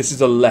feel like this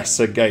is a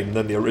lesser game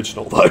than the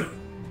original, though.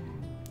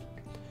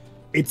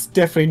 It's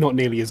definitely not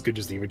nearly as good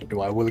as the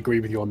original. I will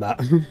agree with you on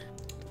that.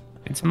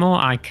 It's more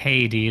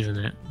arcadey, isn't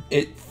it?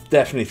 It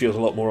definitely feels a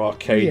lot more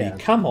arcadey. Yeah.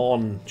 Come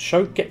on,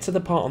 get to the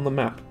part on the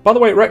map. By the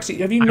way, Rexy,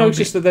 have you I don't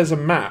noticed that there's a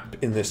map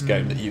in this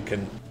game that you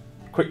can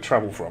quick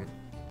travel from?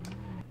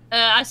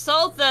 I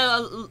saw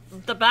the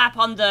map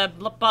on the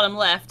bottom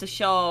left to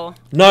show.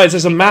 No,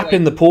 there's a map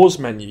in the pause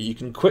menu. You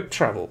can quick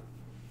travel.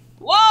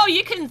 Whoa,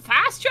 you can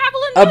fast travel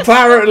in this?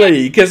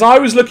 Apparently, because I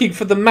was looking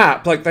for the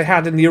map like they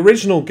had in the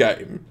original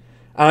game,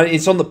 and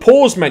it's on the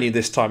pause menu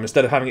this time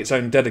instead of having its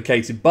own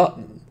dedicated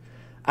button.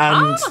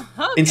 And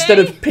okay. instead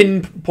of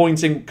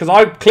pinpointing, because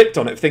I clicked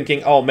on it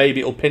thinking, oh, maybe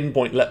it'll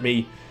pinpoint, let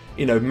me,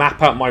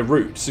 map out my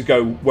route to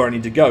go where I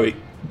need to go. It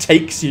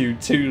takes you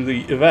to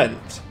the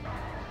event.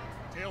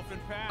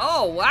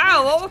 Oh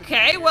wow,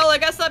 okay. Well, I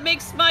guess that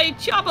makes my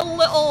job a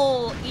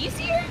little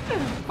easier.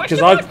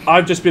 Because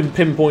I've just been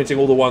pinpointing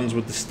all the ones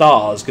with the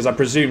stars, because I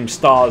presume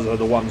stars are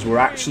the ones we're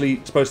actually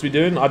supposed to be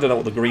doing. I don't know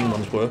what the green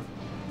ones were.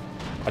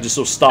 I just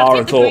saw star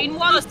and the thought, green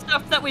one is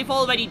stuff that we've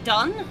already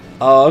done.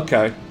 oh,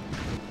 okay.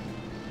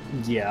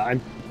 Yeah,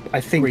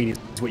 I think green is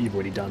what you've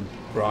already done.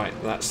 Right,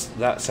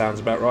 that sounds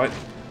about right.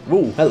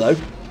 Ooh, hello.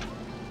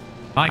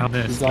 Like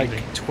this. It's like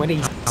maybe.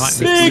 26 I like each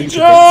Big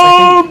event,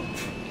 I jump!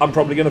 I'm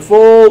probably going to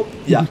fall.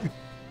 Yeah.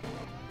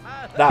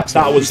 That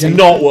was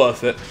not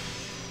worth it.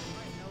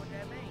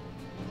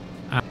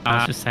 I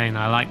was just saying,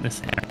 I like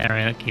this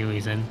area that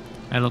Kiwi's in.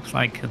 It looks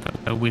like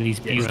the Willie's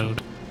Butte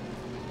Road.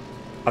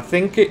 I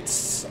think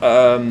it's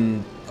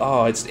no,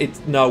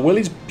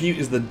 Willie's Butte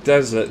is the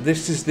desert.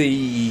 This is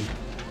the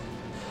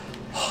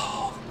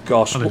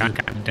gosh. Probably that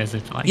kind of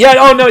desert like. Yeah,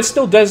 oh no, it's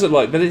still desert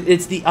like, but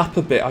it's the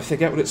upper bit. I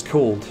forget what it's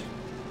called.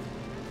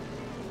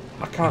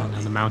 I can't.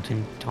 The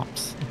mountain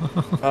tops.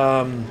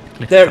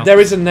 There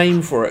is a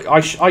name for it.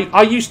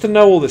 I used to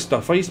know all this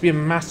stuff. I used to be a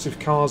massive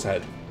Cars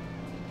head.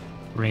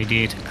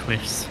 Radiator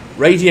Cliffs.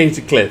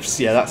 Radiator Cliffs.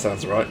 Yeah, that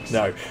sounds right.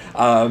 No.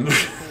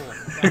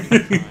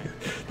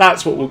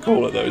 That's what we'll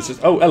call it though. It's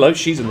just, oh, hello,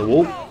 she's in the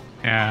wall.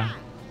 Yeah.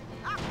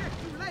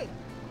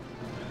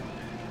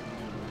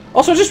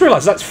 Also, I just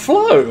realised that's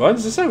Flo.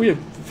 As I say, we have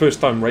first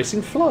time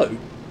racing Flo.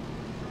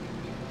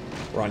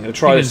 Right, I'm going to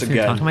try this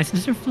again. Talk to my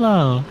sister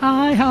Flo.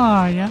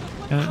 Hi, yeah.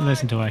 Don't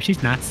listen to her.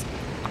 She's nuts.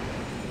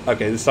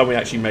 Okay, this time we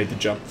actually made the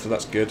jump, so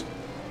that's good.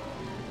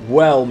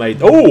 Well made.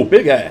 Oh,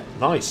 big air.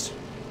 Nice.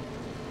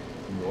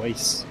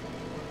 Nice.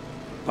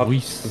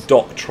 I've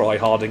Doc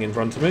try-harding in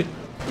front of me.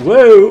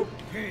 Whoa!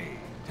 Okay,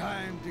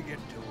 time to get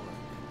to work.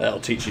 That'll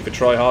teach you for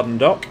try-harden,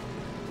 Doc.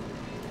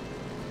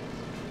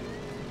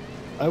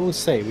 I will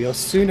say, we are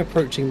soon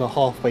approaching the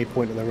halfway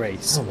point of the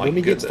race. Oh my when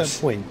we get to goodness.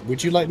 that point,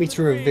 would you like me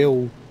to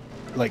reveal,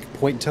 like,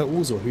 point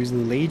totals or who's in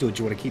the lead, or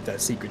do you want to keep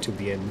that secret till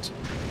the end?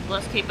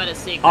 Let's keep it a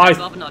secret. I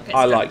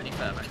I like- any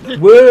further.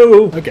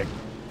 Whoa! Okay.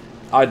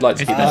 I'd like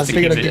to It's keep best that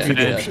to keep secret. figured I'd give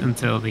you the it option.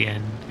 until the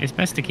end. It's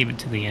best to keep it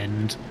to the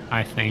end,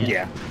 I think.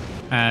 Yeah.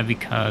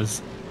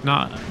 Because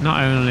not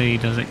only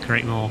does it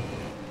create more,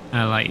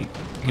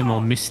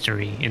 more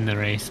mystery in the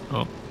race,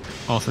 but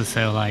also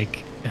so like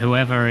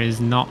whoever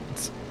is not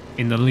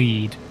in the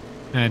lead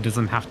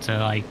doesn't have to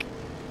I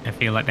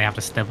feel like they have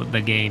to step up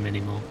the game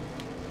anymore.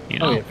 You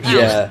know? Oh, yeah, for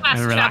sure. Yeah.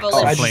 Fast Relax travel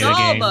and is play the so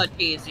game. much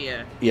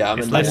easier. Yeah, I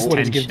It's mean, I less just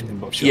wanted to give tension.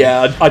 them options.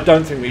 yeah, I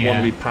don't think we want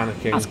Yeah. to be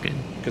panicking. That's good.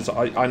 Because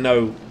I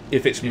know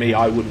if it's me,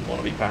 I wouldn't want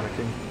to be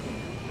panicking.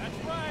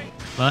 That's right.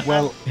 But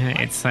Well,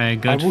 it's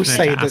good I will to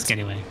say ask that-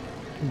 anyway.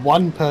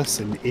 One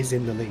person is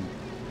in the lead.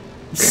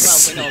 Well,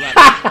 we know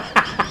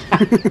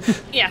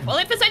that. Yeah, well,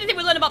 if there's anything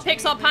we learn about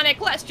Pixar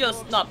Panic, let's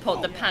just not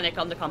put the panic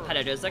on the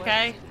competitors,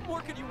 okay?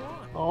 What could you want?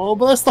 Oh,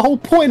 but that's the whole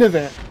point of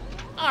it.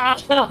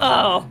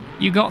 Oh,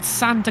 You got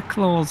Santa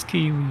Claus,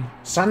 Kiwi.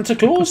 Santa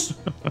Claus?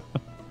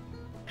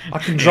 I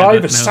can Yeah, drive there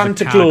a was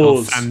Santa car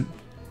called Claus.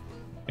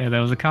 Yeah,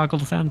 there was a car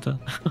called Santa.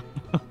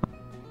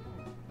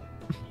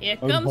 here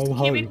Ho, comes ho,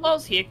 ho. Kiwi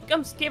Claus, here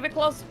comes Kiwi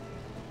Claus.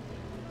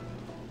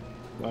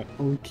 Right,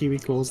 on Kiwi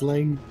Claus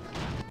Lane.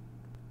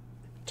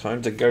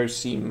 Time to go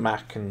see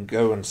Mac and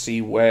go and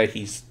see where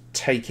he's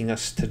taking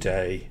us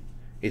today.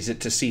 Is it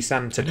to see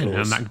Santa I didn't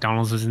know Claus?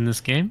 McDonald's was in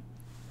this game.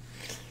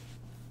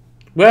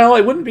 Well,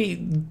 it wouldn't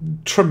be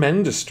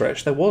tremendous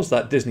stretch. There was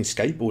that Disney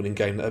skateboarding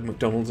game that had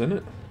McDonald's in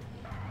it.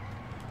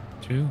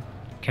 True.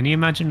 Can you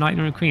imagine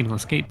Lightning McQueen on a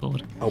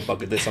skateboard? Oh,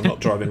 bugger this, I'm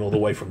not driving all the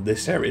way from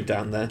this area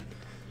down there.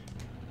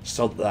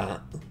 Sod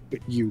that. But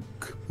you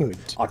could.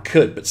 I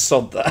could, but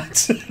sod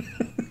that.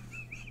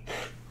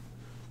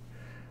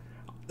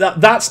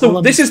 That's the All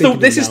I'm this is the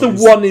thinking this is now the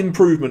is- one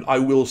improvement I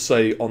will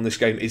say on this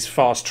game is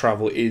fast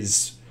travel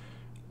is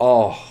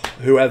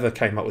whoever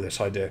came up with this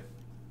idea.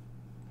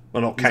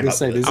 Well, not I was came gonna up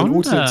say, with there's it. an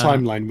alternate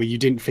wonder- timeline where you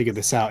didn't figure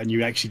this out and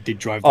you actually did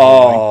drive the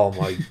whole way.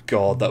 Oh my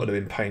god, that would have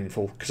been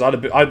painful because I'd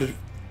have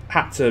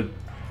had to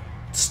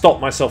stop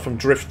myself from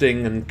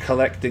drifting and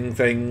collecting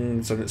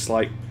things, and it's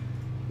like,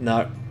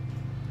 no.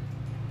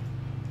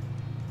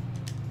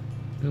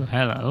 Oh,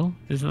 hello.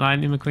 Does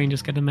Lightning McQueen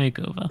just get a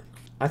makeover?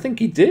 I think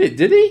he did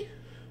he?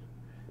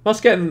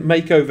 Must get a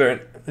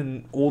makeover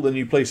in all the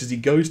new places he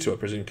goes to, I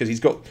presume, because he's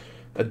got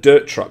a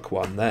dirt truck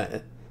one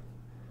there.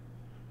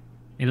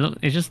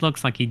 It just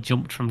looks like he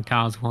jumped from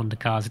Cars 1 to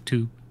Cars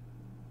 2,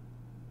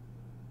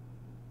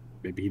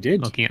 Maybe he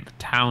did. looking at the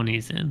town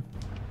he's in.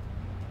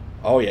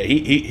 Oh yeah,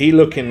 he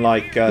looking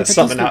like that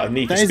something does out of look-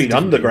 Need for that is a Speed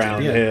different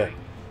Underground picture, here.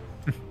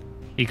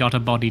 He got a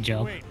body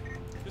job. Wait,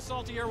 the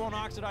salty air won't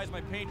oxidize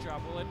my paint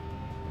job, will it?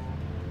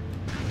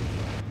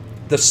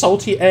 The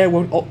salty air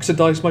won't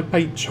oxidize my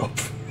paint job.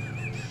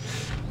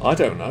 I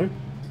don't know.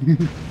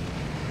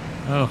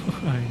 Oh,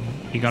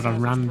 he got a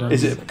random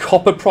Is it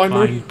copper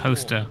primary? flying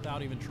poster.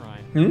 Without even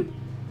trying.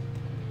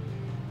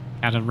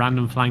 Had a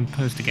random flying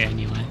poster get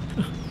anyway.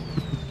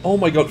 Oh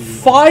my god,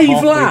 5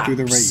 Halfway laps! through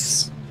the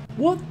race.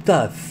 What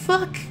the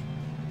fuck?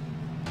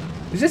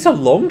 Is this a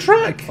long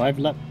track? 5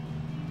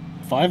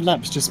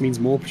 laps just means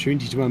more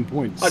opportunity to earn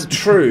points.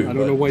 True. I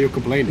don't know why you're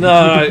complaining.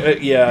 No,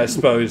 yeah, I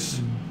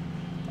suppose.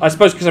 I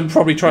suppose because I'm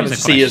probably trying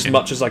Here's to a see as question.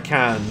 much as I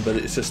can, but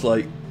it's just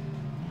like,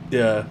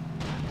 yeah.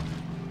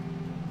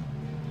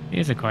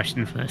 Here's a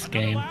question for this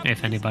game,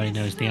 if anybody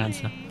knows the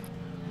answer.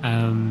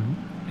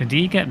 Do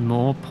you get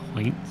more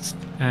points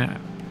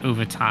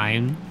over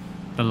time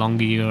the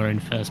longer you're in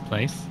first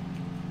place?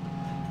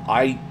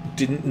 I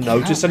didn't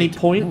notice any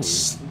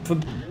points for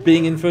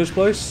being in first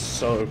place,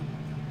 so.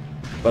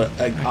 But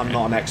I'm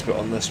not an expert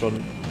on this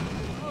one.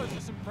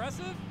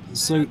 impressive?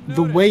 So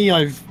the way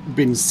I've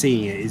been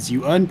seeing it is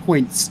you earn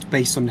points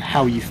based on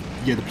how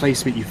the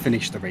placement you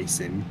finish the race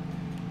in,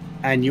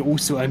 and you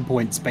also earn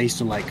points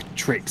based on like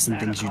tricks and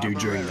things you do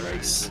during the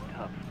race.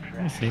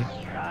 I see.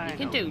 You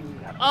can do.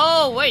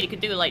 Oh wait, you can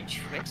do like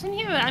tricks in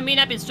here. I mean,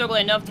 I've been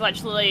struggling enough to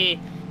actually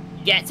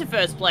get to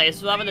first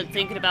place rather than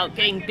thinking about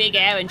getting big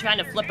air and trying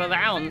to flip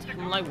around.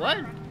 I'm like, what?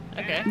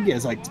 Okay. Yeah,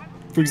 it's like,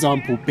 for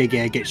example, big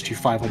air gets you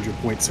 500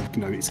 points of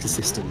it's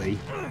consistently.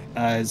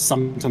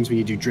 Sometimes when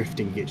you do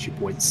drifting, it gets you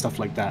points, stuff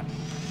like that.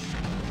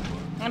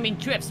 I mean,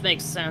 drifts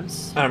makes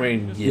sense. I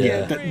mean,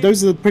 yeah.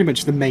 Those are pretty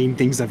much the main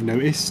things I've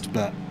noticed,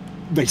 but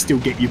they still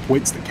get you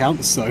points that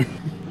count, so...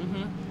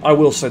 I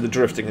will say the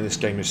drifting in this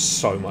game is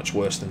so much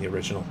worse than the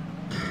original.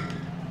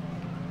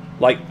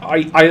 Like,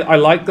 I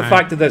like the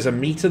fact that there's a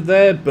meter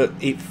there, but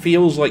it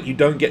feels like you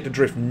don't get to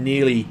drift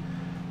nearly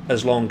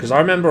as long. Because I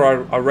remember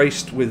I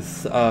raced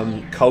with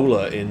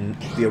Cola in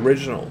the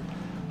original,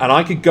 and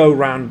I could go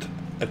around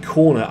a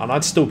corner and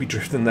I'd still be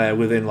drifting there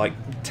within like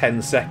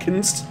 10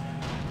 seconds.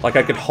 Like,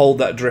 I could hold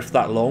that drift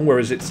that long,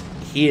 whereas it's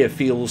here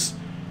feels...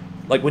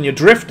 Like, when you're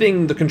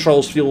drifting, the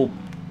controls feel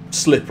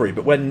slippery,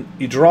 but when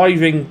you're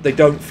driving, they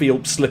don't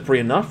feel slippery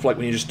enough, like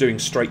when you're just doing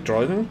straight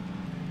driving.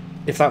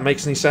 If that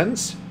makes any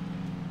sense.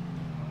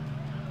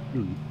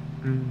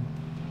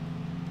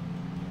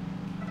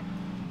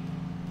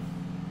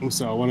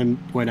 Also, I want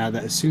to point out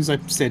that as soon as I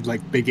said,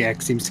 like, Big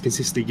X seems to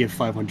consistently give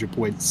 500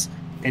 points,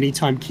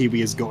 anytime Kiwi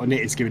has gotten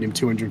it, it's given him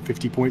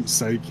 250 points,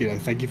 so,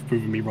 thank you for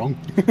proving me wrong.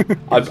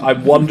 I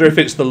wonder if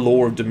it's the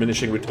law of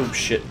diminishing...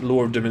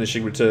 law of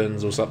diminishing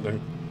returns or something.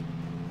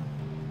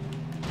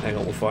 Hang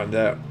on, we'll find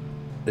out.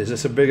 Is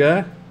this a big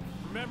air?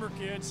 Remember,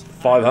 kids.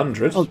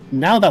 500? Oh,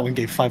 now that one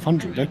gave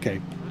 500,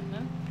 okay.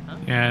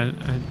 Yeah, it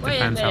Wait a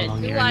depends how minute,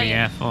 long do you're in I- the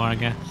air for, I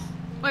guess.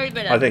 Wait a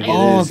minute. I think it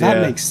Oh, is, that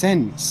yeah. makes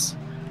sense.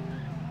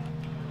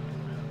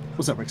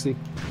 What's up, Rexy?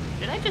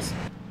 Did I just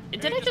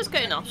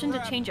get an option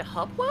to change a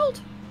hub world?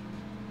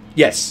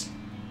 Yes.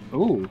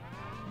 Oh,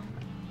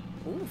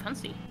 Ooh,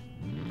 fancy.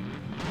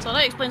 So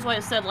that explains why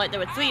it said like there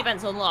were 3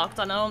 events unlocked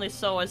and I only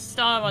saw a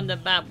star on the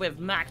map with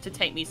Mac to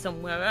take me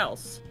somewhere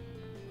else.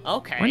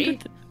 Okay.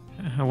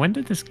 When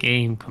did this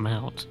game come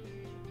out?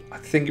 I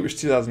think it was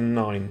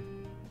 2009.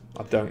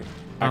 I don't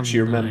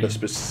actually remember 9.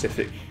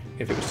 specific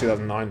if it was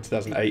 2009,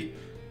 2008.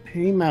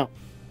 came out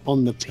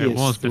on the PS3. It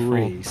was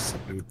before. So...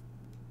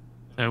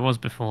 So it was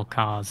before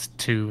Cars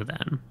 2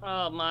 then.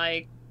 Oh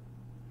my.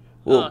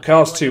 Well, Oh,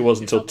 Cars okay, 2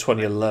 wasn't until well,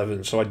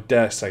 2011, so I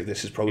dare say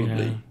this is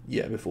probably,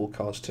 yeah before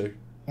Cars 2.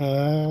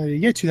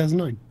 yeah,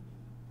 2009.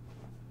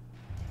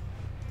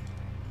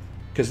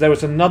 Because there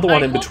was another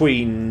one in hope-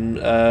 between,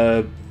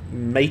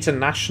 Meta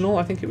National,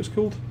 I think it was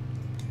called.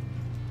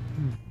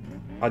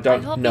 I I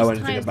don't hope know these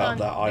anything tires about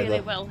that aren't either.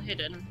 really well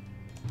hidden.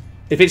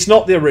 If it's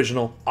not the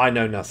original, I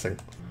know nothing.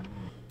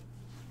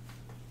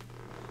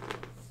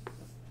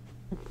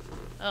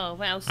 Oh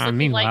wow. Simple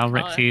Meanwhile,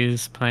 like Rexy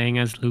is playing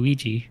as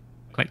Luigi,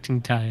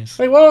 collecting tires.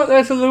 Wait, what?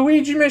 There's a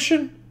Luigi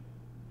mission?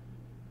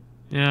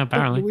 Yeah,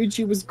 apparently.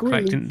 Luigi was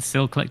green.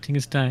 Still collecting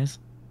his tires.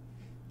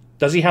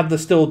 Does he have the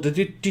still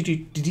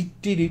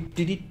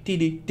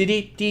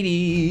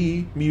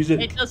music?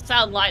 It does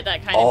sound like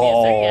that kind of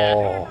music, yeah.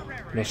 Oh,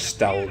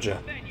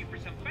 nostalgia.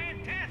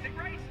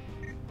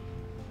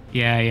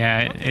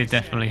 Yeah, it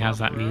definitely has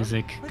that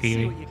music,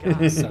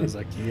 Kiwi. Sounds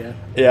like, yeah.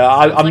 Yeah,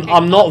 I'm like a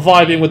I'm not cult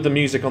vibing game. with the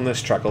music on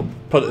this track. I'll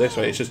put it this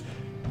way: it's just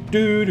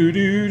do do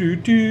do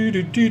do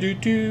do do do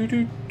do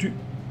do do.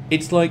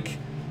 It's like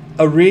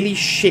a really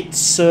shit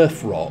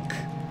surf rock.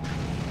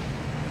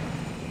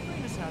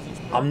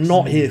 I'm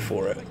not here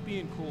for it. Like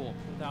being cool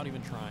without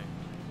even trying.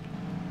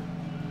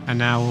 And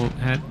now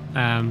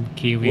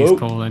Kiwi's Whoa.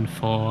 calling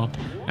for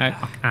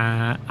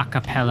a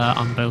cappella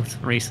on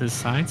both races'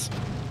 sides.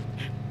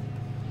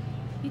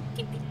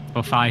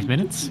 For 5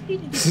 minutes.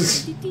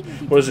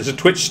 What is this? A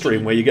Twitch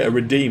stream where you get a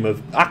redeem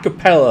of a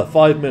cappella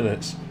 5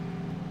 minutes?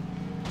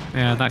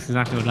 Yeah, that's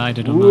exactly what I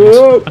did on mine.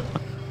 Whoa!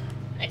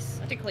 Nice.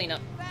 I had to clean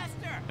up.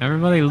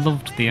 Everybody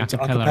loved the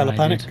acapella Acapella I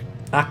Panic. did.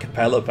 A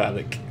cappella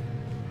panic.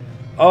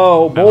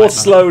 Oh, I more like that.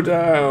 slow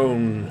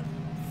down.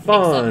 Pixar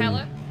Fun.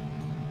 Hello.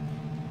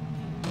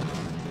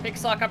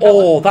 Pixar Capella.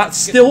 Oh, that's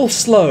still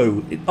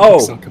slow. Oh,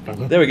 Pixar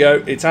Capella. there we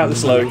go. It's out of the I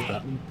slow. love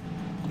that.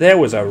 There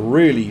was a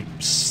really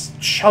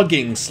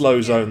chugging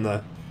slow zone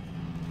there.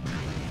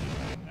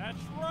 That's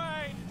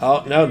right.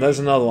 Oh, no, there's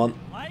another one.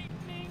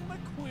 Lightning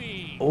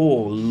McQueen.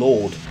 Oh,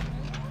 Lord.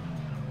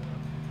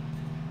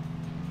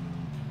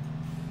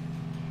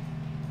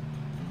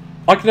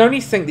 I can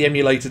only think the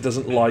emulator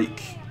doesn't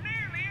like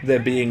there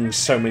being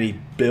so many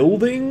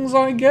buildings,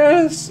 I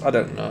guess? I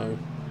don't know.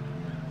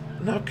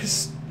 No,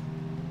 because...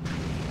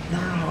 No,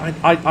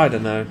 I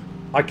don't know.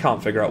 I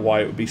can't figure out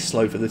why it would be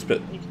slow for this,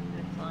 but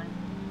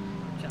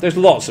there's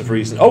lots of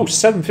reasons. Oh,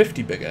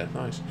 750 bigger.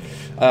 Nice.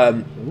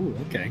 Ooh,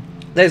 okay.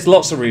 There's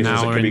lots of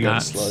reasons Now it we're could be in going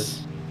that.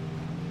 slow.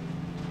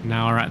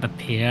 Now we're at the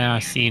pier I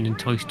seen in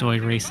Toy Story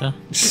Racer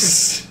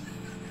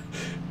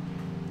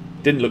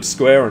Didn't look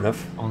square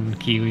enough. on the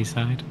Kiwi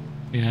side.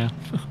 Yeah.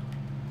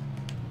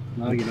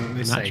 Well, you know what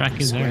they say. That track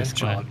is very square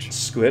square. charge.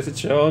 Square to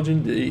charge,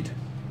 indeed.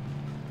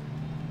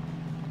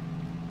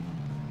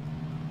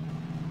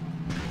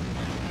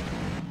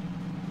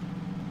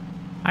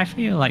 I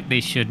feel like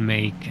they should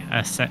make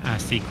a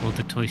sequel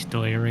to Toy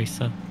Story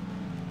Racer,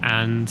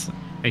 and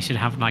they should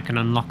have like an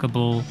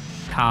unlockable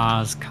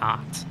Cars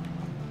kart.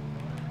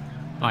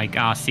 Like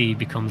RC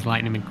becomes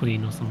Lightning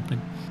McQueen or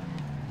something.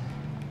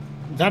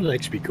 That'd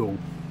actually be cool.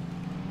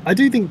 I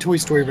do think Toy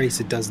Story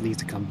Racer does need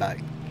to come back.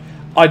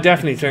 I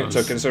definitely think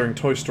so, considering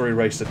Toy Story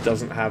Racer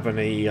doesn't have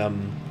any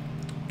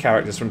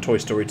characters from Toy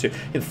Story 2.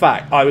 In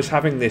fact, I was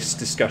having this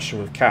discussion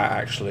with Kat,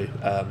 actually,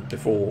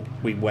 before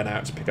we went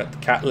out to pick up the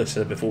cat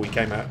litter, before we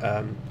came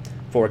out,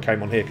 before I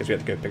came on here, because we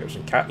had to go pick up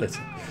some cat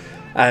litter.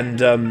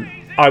 And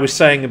I was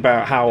saying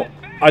about how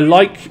I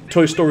like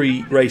Toy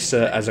Story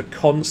Racer as a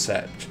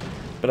concept,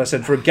 but I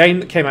said, for a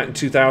game that came out in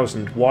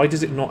 2000, why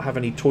does it not have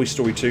any Toy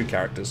Story 2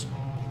 characters?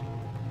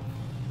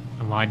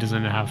 And why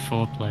doesn't it have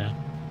 4-player?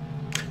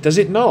 Does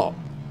it not?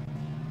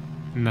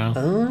 No,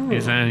 Oh.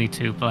 it's only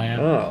 2-player.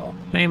 Oh.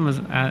 Same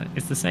as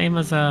it's the same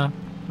as a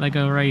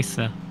Lego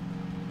Racer.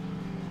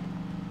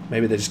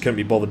 Maybe they just couldn't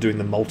be bothered doing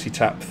the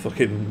multi-tap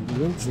fucking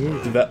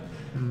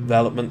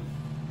development.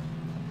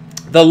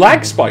 The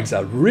lag spikes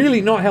are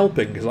really not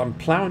helping because I'm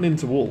ploughing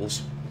into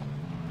walls.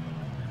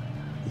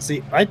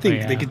 See, I think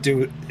Yeah. they could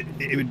do.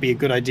 It would be a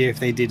good idea if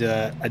they did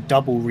a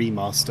double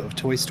remaster of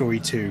Toy Story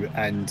 2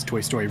 and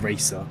Toy Story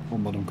Racer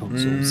on modern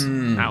consoles,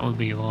 That would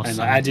be awesome.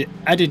 and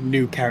added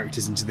new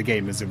characters into the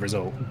game as a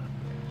result.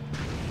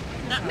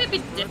 That may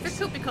be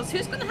difficult because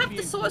who's going to have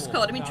the source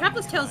code? I mean,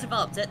 Traveller's Tales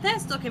developed it. They're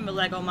stuck in the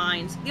Lego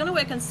mind. The only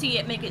way I can see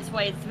it make its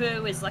way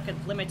through is like a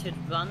limited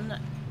run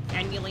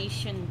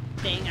emulation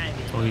thing.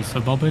 Toys for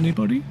Bob,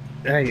 anybody?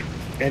 Hey,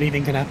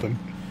 anything can happen.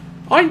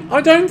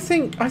 I don't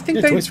think... I think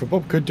Yeah, they... Toys for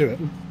Bob could do it.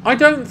 I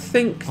don't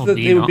think Or that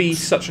it would be Beanox.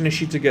 such an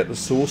issue to get the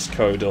source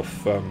code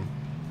off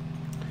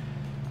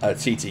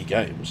TT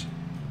Games.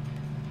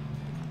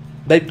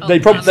 They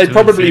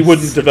probably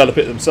wouldn't develop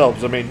it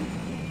themselves. I mean,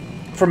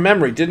 from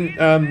memory, didn't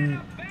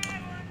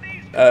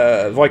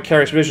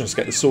Vicarious Visions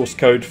get the source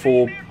code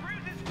for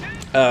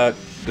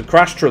the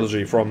Crash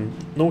trilogy from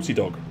Naughty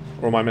Dog?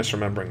 Or am I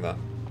misremembering that?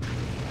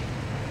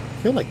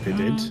 I feel like they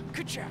did.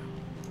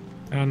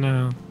 Oh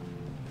no.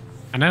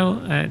 I know,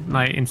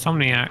 like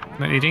Insomniac,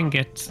 they didn't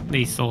get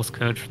the source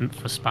code for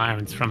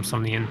Spyro from some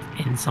of the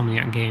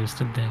Insomniac games,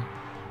 did they?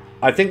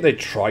 I think they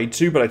tried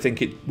to, but I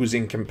think it was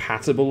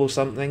incompatible or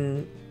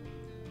something.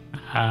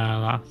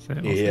 That's it.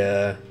 wasn't it?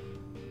 Yeah.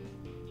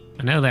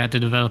 I know they had to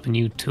develop a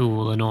new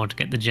tool in order to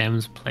get the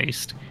gems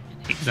placed in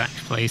the exact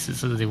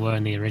places as they were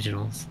in the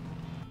originals.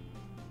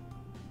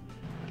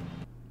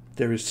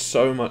 There is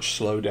so much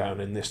slowdown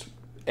in this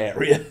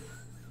area.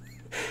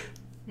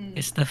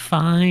 It's the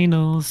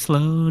final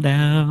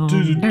slowdown.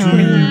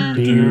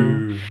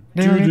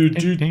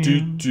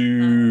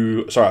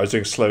 Sorry, I was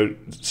doing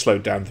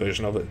slowed down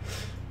version of it.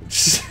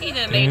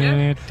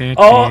 Either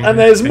Oh, and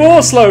there's more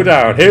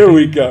slowdown. Here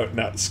we go.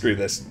 No, screw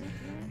this.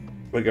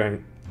 We're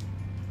going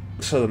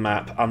to the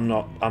map. I'm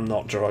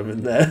not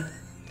driving there.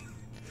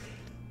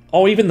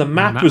 Oh, even the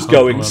map was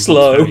going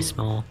slow.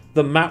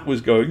 The map was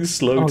going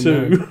slow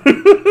too.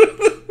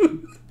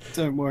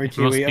 Don't worry, It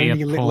must Kiwi. be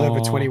Only a a little over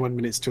poor- 21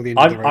 minutes till the end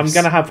of the race.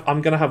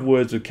 I'm gonna have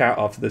words with Kat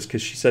after this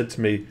because she said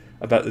to me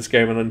about this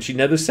game and she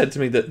never said to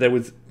me that there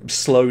was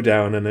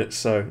slowdown in it.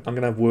 So I'm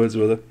gonna have words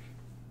with her.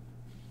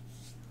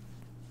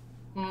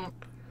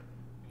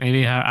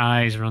 Maybe her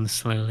eyes run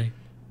slowly.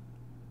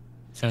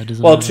 So it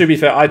doesn't Well, matter. to be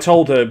fair, I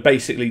told her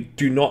basically,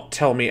 do not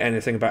tell me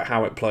anything about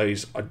how it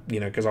plays,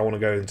 because I want to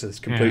go into this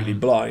completely Yeah.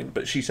 blind.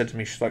 But she said to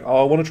me, she's like,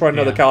 "Oh, I want to try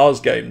another Yeah. Cars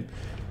game,"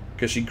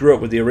 because she grew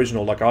up with the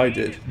original like I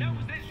did.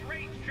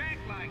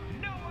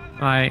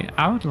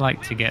 I would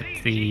like to get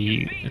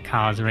the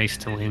Cars Race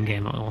to Win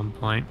game at one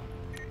point.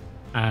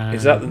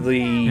 Is that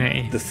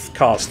yeah. the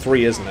Cars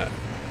 3, isn't it?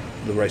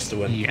 The Race to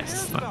Win.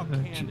 Yes.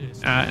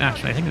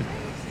 Actually, I think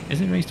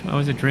is it Race to Win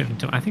or is it Driven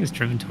to Win? I think it's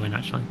Driven to Win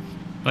actually.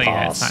 But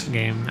yeah, it's Pass. that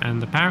game,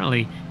 and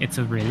apparently it's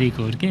a really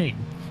good game.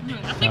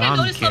 I think I'm I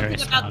noticed something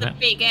curious about about the it.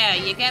 big air.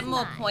 You get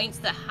more points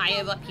the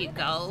higher up you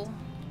go.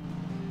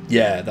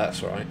 Yeah,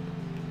 that's right.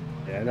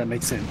 Yeah, that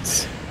makes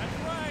sense.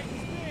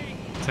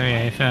 So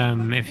yeah,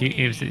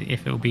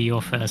 if it'll be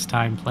your first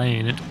time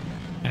playing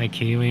it,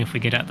 Kiwi, if we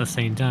get it at the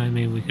same time,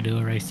 maybe we could do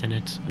a race in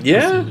it. As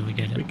Yeah, soon as we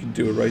get it we can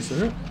do a race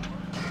in it.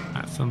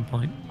 at some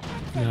point.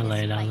 No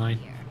later down the line.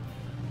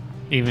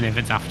 Even if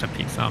it's after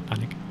Pixar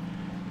Panic.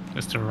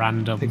 Just a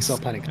random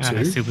Pixar Panic 2?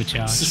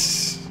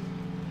 supercharge.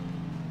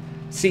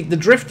 See, the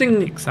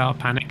drifting Pixar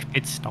Panic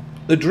pit stop.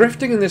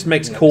 in this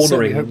makes Yeah, certainly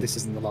cornering. hope this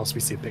isn't the last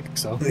we see of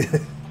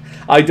Pixar.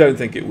 I don't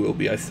think it will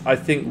be. I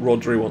think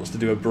Rodri wants to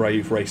do a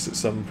brave race at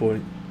some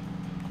point.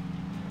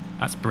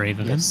 That's brave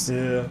of him. Yes.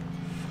 Yeah.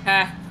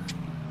 Ah,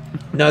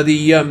 No,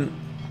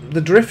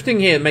 the drifting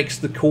here makes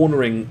the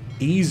cornering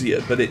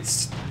easier, but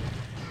it's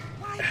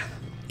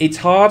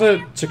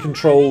harder to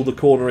control the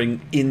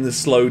cornering in the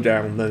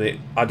slowdown than it.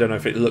 I don't know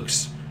if it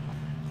looks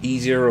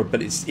easier,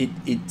 but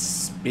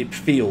it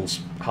feels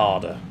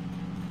harder.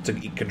 to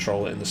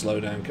control it in the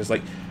slowdown, because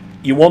like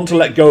you want to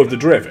let go of the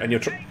drift, and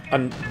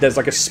and there's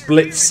like a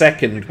split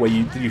second where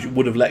you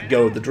would have let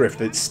go of the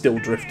drift, and it's still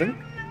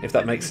drifting. If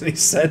that makes any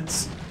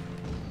sense.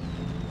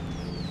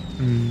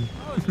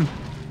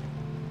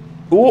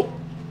 Oh,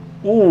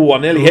 I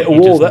nearly hit a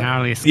wall.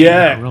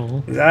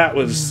 That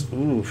was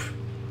oof.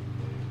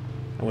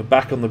 And we're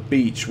back on the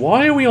beach.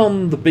 Why are we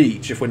on the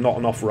beach if we're not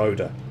an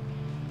off-roader?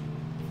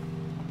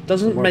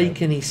 Doesn't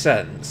make any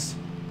sense.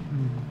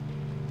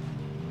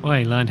 Well,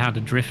 he learned how to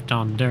drift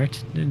on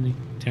dirt, didn't he?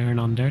 Turn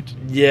on dirt.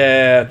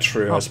 Yeah,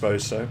 true. I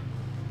suppose so.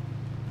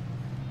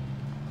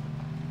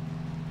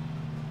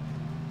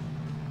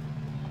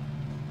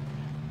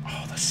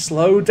 Oh, the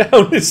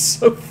slowdown is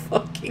so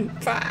fucking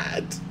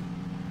bad.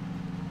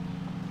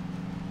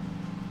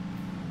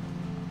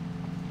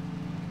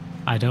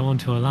 I don't want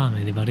to alarm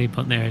anybody,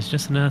 but there is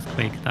just an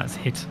earthquake that's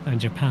hit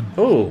Japan.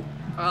 Oh.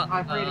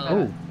 I've read about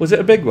it. Was it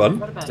a big one?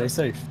 What about Stay it?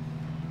 safe.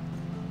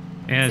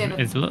 Yeah,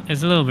 it's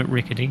a little bit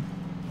rickety.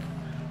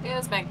 Yeah,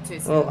 it's back to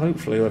Well,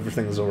 hopefully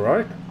everything's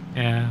alright.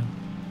 Yeah.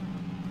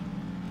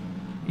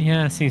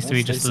 Yeah, it seems to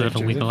be Stay just a safe,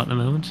 little wiggle Joseph. at the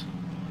moment.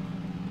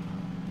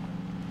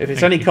 If it's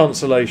Thank any you.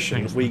 consolation,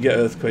 Thanks. we get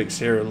earthquakes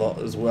here a lot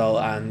as well,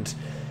 and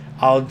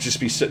I'll just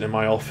be sitting in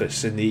my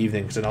office in the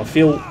evenings and I'll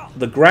feel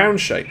the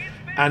ground shake.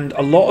 And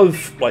a lot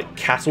of like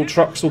cattle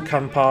trucks will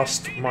come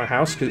past my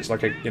house because it's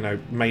like a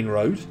main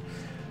road,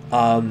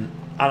 and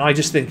I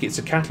just think it's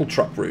a cattle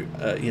truck route,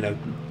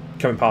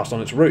 coming past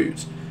on its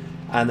route.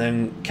 And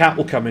then Cat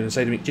will come in and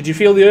say to me, "Did you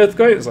feel the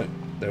earthquake?" It's like,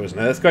 there was an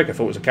earthquake. I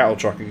thought it was a cattle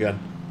truck again.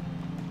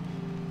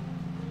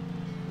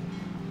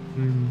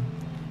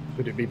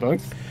 Would it be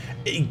both?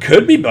 It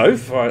could be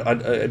both.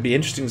 It'd be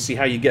interesting to see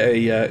how you get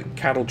a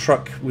cattle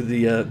truck with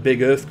the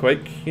big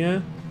earthquake.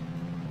 Yeah,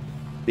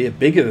 be a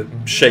bigger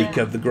shake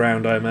of the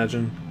ground, I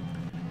imagine.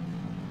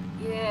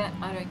 Yeah,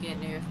 I don't get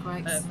any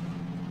earthquakes.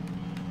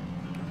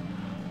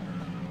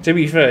 To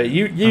be fair,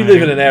 you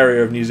live in an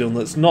area of New Zealand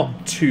that's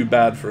not too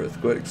bad for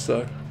earthquakes,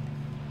 so.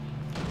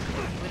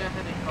 We don't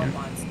have any cold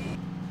lines.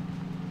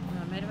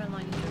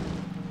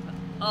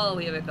 Oh,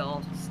 here we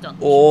go. Stunned.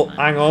 Or,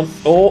 hang on,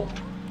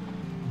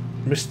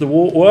 missed the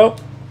wall. Well,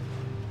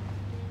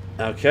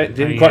 okay,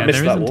 didn't quite miss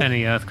there that isn't wall.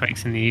 any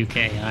earthquakes in the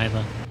UK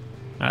either.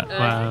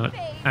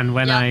 And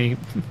when I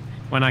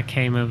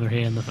came over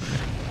here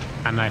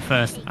and I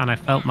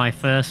felt my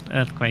first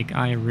earthquake,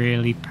 I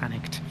really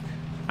panicked.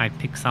 I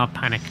Pixar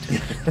panicked.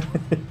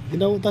 You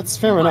know, that's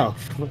fair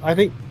enough. I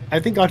think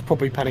I'd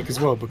probably panic as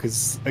well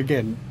because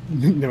again,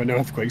 there were no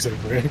earthquakes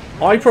over here.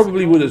 I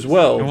probably would as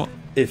well What?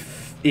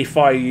 if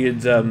I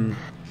had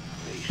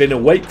been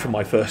awake for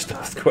my first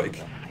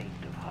earthquake.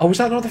 Oh, was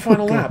that not the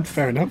final lap?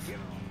 Fair enough.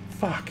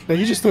 Fuck. No,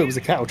 you just thought it was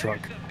a cattle truck.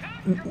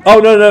 Oh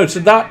no. So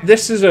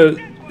this is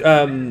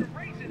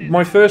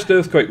my first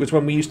earthquake was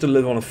when we used to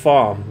live on a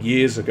farm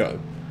years ago,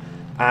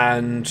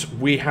 and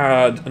we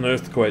had an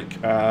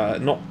earthquake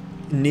not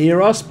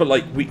near us, but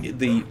like we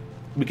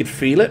could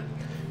feel it.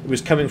 It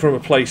was coming from a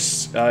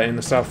place in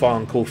the South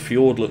Island called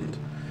Fiordland,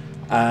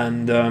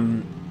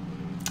 and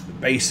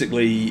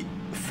basically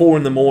 4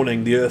 in the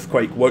morning the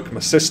earthquake woke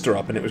my sister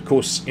up, and it was of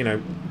course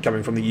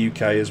coming from the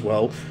UK as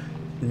well.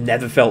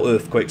 Never felt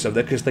earthquakes over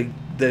there because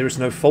there is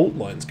no fault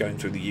lines going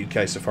through the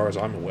UK so far as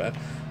I'm aware.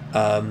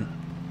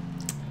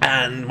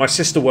 And my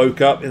sister woke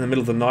up in the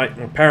middle of the night.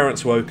 My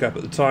parents woke up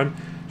at the time.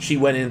 She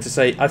went in to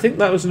say, "I think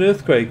that was an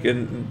earthquake,"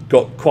 and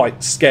got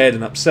quite scared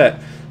and upset.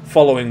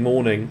 Following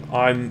morning,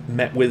 I'm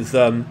met with,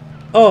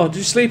 "Oh, did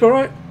you sleep all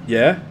right?"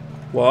 "Yeah."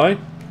 "Why?"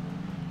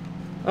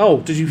 "Oh,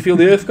 did you feel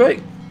the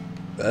earthquake?"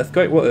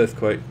 "Earthquake? What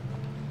earthquake?"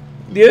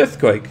 "The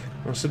earthquake."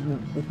 I said,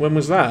 "When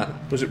was that?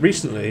 Was it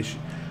recently?"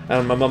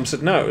 And my mum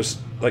said, "No, it was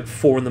like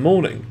 4 in the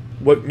morning.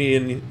 Woke me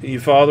and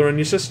your father and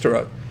your sister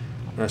up."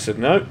 And I said,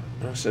 "No."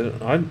 I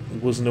said, "I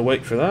wasn't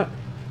awake for that.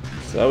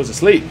 So I was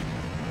asleep."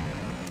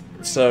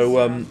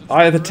 So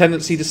I have a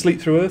tendency to sleep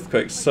through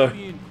earthquakes. So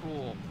Being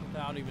cool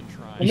without even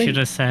trying. You should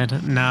have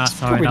said, "Nah,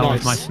 sorry, probably that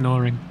was my nice.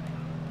 snoring."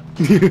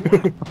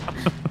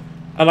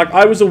 and like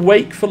I was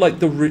awake for like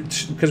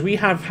because we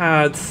have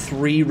had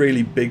 3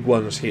 really big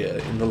ones here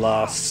in the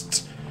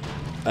last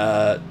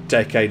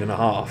decade and a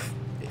half.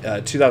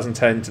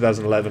 2010,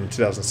 2011,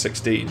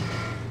 2016,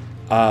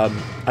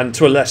 and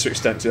to a lesser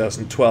extent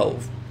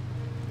 2012.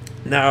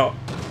 Now,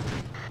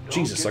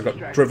 Jesus, I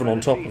got driven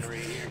on top of.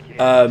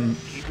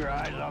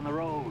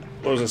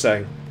 What was I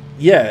saying?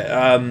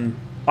 Yeah,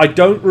 I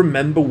don't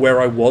remember where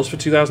I was for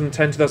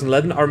 2010,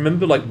 2011. I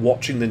remember like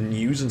watching the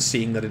news and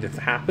seeing that it had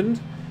happened,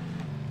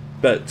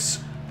 but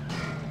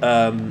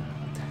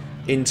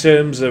in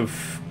terms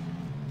of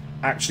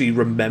actually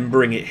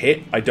remembering it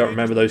hit, I don't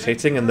remember those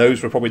hitting, and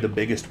those were probably the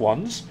biggest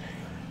ones.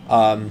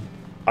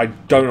 I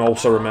don't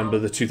also remember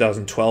the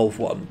 2012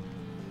 one,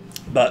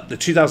 but the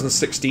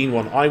 2016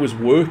 one, I was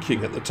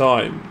working at the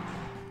time,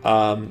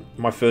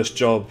 my first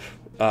job,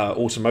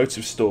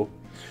 automotive store,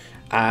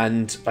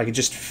 and I could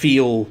just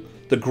feel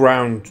the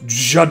ground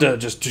shudder,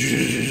 just,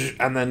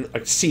 and then I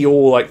could see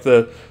all like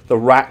the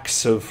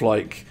racks of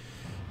like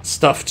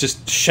stuff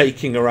just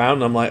shaking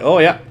around. I'm like, oh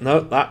yeah,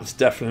 no, that's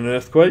definitely an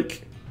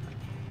earthquake.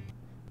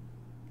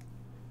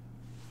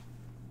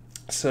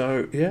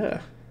 So,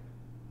 yeah.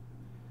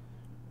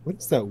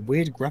 What's that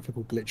weird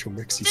graphical glitch on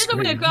Rexy's There's a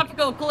weird screen?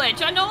 graphical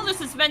glitch. I know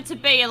this is meant to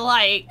be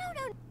like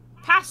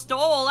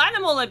pastoral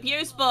animal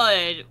abuse,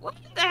 but what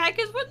the heck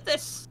is with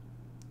this?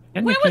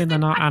 Where was Technically, the they're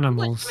not graphical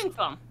glitch animals. coming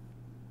from?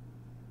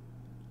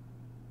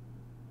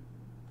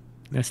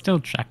 They're still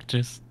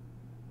tractors.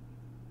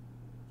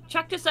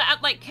 Tractors that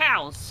act like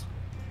cows.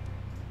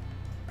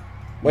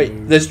 Wait,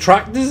 there's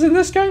tractors in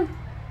this game?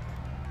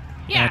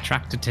 Yeah.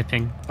 Tractor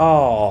tipping.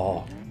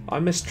 Oh, I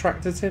missed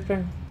tractor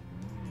tipping.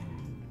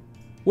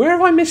 Where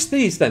have I missed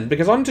these then?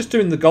 Because I'm just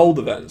doing the gold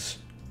events.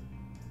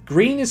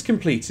 Green is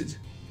completed.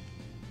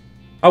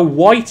 Oh,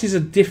 white is a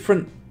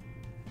different...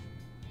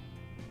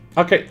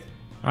 Okay.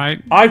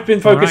 Right. I've been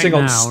focusing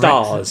on now,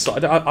 stars, so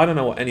I don't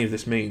know what any of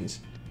this means.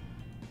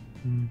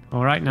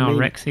 Well, right now, I mean-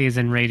 Rexy is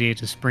in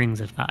Radiator Springs,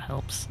 if that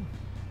helps.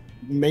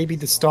 Maybe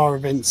the star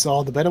events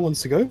are the better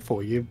ones to go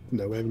for. You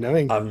no way of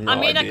knowing. I've no I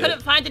mean, idea. I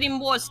couldn't find any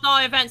more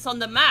star events on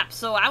the map,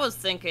 so I was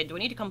thinking, do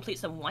we need to complete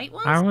some white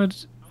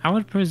ones? I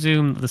would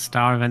presume that the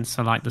star events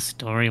are like the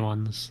story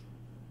ones.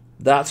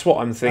 That's what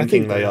I'm thinking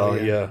think they they are, are,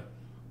 yeah. yeah.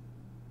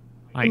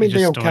 Like I mean, they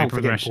just all story count for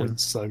getting progression.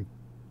 points, so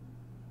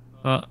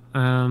But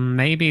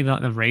maybe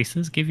like the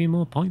races give you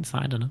more points.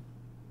 I don't know.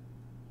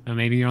 Or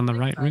maybe you're on the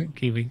right route,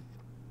 Kiwi.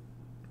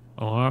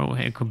 Or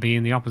it could be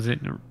in the opposite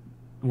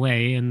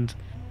way, and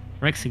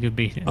Rexy could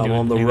be. I'm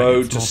on the doing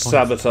road to more points. Who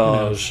knows?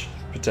 sabotage,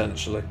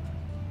 potentially.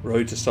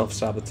 Road to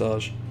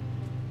self-sabotage.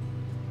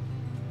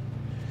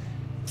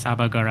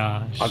 Saba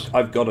Garage.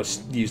 I've got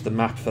to use the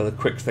map for the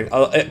quick thing.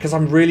 Because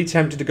I'm really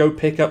tempted to go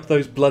pick up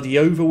those bloody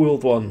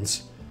overworld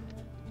ones.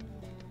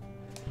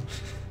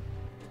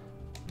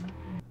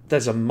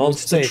 There's a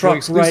monster say if you're truck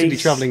exclusively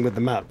race. traveling with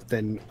the map,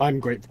 then I'm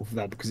grateful for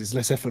that because it's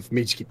less effort for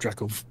me to keep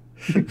track of.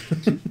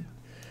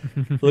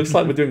 Looks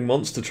like we're doing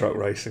monster truck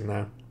racing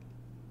now.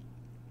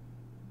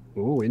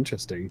 Oh,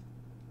 interesting.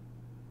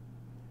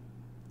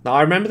 Now,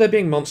 I remember there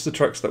being monster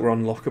trucks that were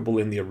unlockable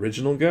in the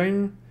original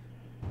game,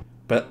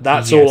 but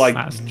that's Yes, all I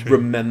that's true.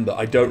 remember.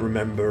 I don't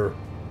remember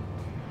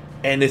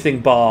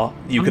anything bar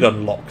you could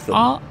unlock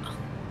them.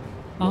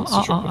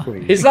 Monster truck before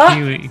you- Is that...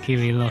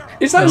 Kiwi, look.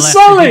 Is that The left-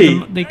 Sully?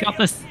 They got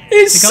this.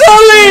 It's they got the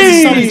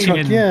Sully! Sully Truck,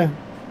 in. yeah.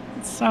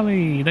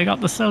 Sully. They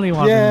got the Sully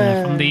one in Yeah.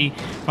 there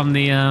from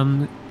the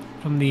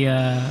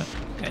end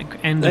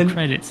of And-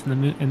 credits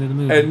in the end of the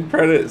movie. End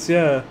credits,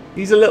 yeah.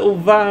 He's a little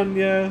van,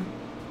 yeah.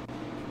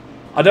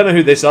 I don't know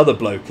who this other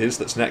bloke is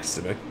that's next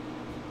to me.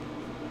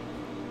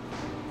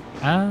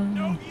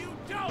 I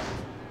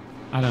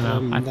don't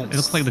know. It that's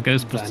looks like the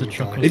Ghostbuster Van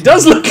truck. guy. It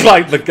does look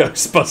like the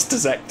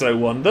Ghostbusters Ecto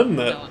one, doesn't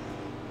it?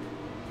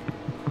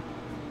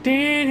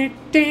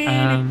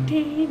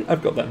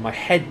 I've got that in my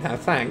head now,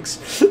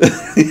 thanks.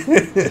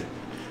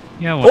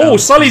 Yeah. What Oh,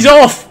 else? Sully's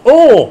off!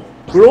 Oh!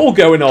 We're all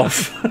going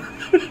off.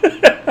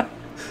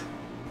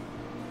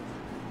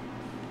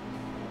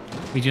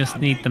 We just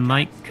need the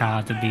mic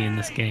car to be in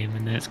this game,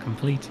 and then it's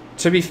complete.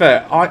 To be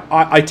fair,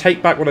 I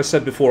take back what I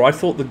said before. I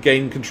thought the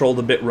game controlled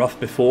a bit rough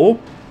before.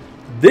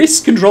 This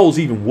controls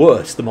even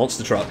worse, the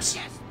monster trucks.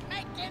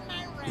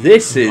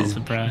 This I'm not is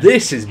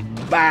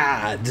surprised.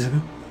 bad.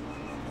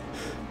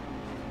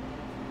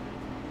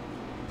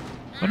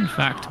 Fun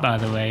fact, by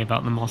the way,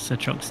 about the monster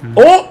trucks in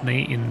Oh!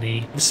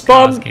 the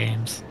Spun! Cars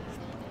games.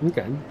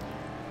 Okay.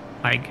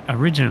 Like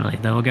originally,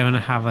 they were going to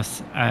have a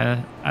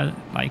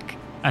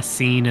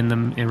scene in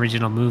the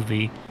original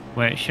movie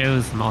where it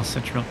shows the monster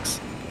trucks,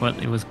 but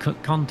it was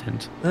cut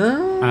content.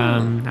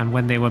 And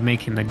when they were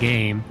making the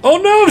game, Oh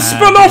no, I've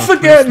spun they off were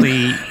again!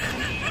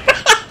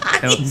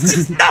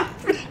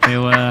 they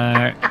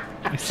were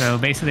so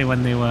basically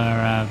when they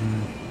were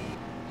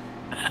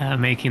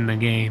making the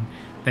game,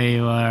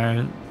 they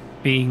were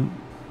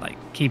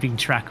keeping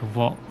track of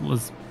what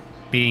was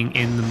being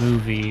in the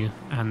movie,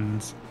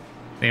 and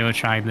they were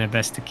trying their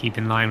best to keep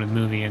in line with the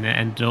movie, and it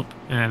ended up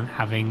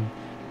having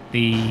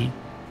the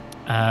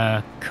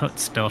cut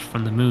stuff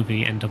from the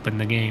movie end up in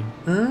the game.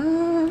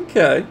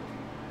 Okay.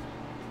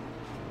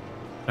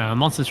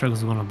 Monster Truck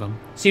was one of them.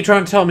 So you're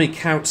trying to tell me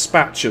Count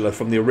Spatula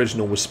from the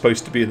original was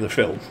supposed to be in the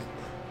film?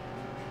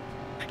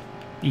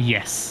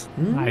 Yes,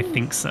 I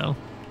think so.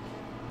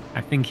 I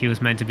think he was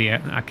meant to be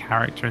a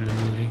character in the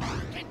movie.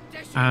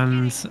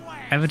 And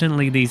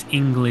evidently these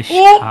English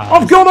Oh,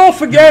 cars... I've gone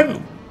off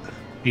again!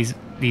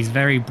 These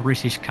very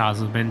British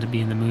cars were meant to be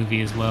in the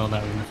movie as well,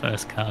 that were in the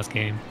first Cars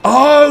game.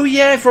 Oh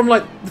yeah, from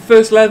like the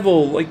first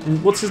level. Like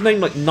what's his name?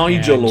 Like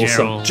Nigel or something.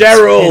 Gerald. 10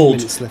 Gerald.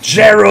 minutes left.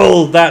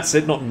 Gerald. That's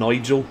it. Not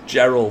Nigel.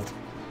 Gerald.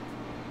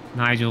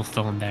 Nigel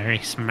Thornberry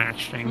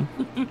smashing.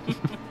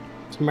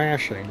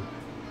 Smashing.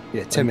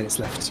 Yeah, 10 minutes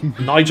left.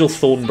 Nigel There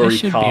Thornberry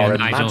should car. be a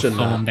Nigel Imagine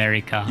that.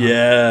 Thornberry car.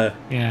 Yeah.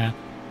 Yeah.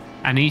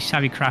 And each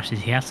time he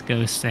crashes, he has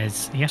to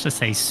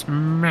say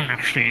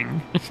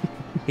smashing.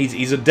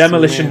 He's a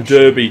demolition Smash.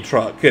 derby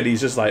truck, and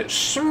he's just like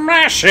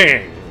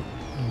smashing.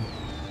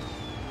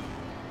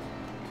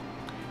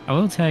 I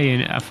will tell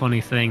you a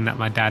funny thing that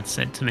my dad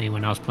said to me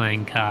when I was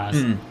playing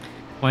Cars.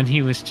 When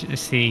he was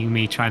seeing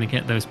me trying to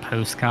get those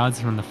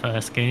postcards from the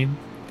first game,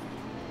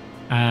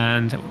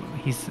 and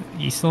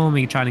he saw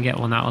me trying to get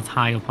one that was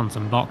high up on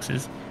some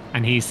boxes,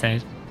 and he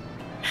said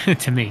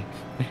to me,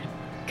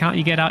 "Can't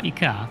you get out your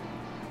car?"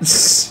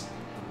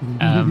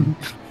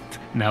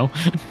 No.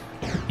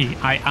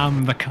 I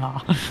am the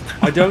car.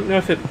 I don't know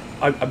if it...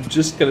 I'm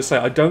just going to say,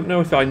 I don't know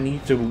if I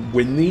need to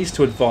win these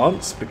to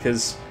advance,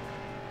 because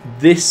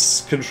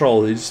this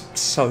control is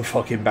so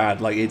fucking bad.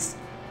 Like, it's...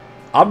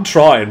 I'm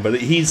trying, but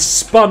he's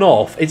spun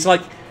off. It's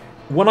like,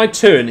 when I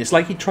turn, it's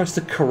like he tries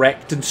to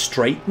correct and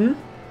straighten.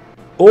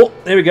 Oh,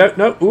 there we go.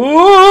 No.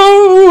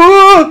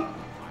 Ooh!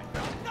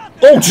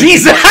 Oh,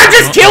 Jesus! I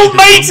just killed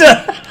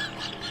Mater!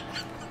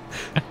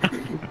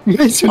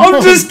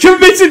 I've just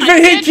committed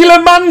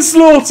vehicular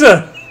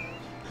manslaughter!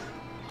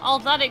 Oh,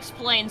 that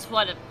explains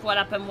what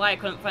happened, why I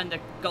couldn't find the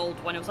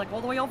gold one. It was like all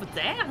the way over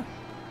there.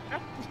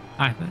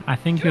 I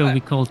think it will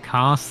be called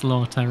car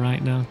slaughter right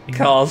now.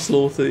 Car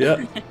slaughter,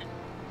 yeah.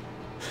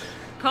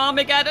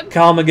 Carmageddon?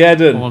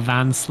 Carmageddon. Or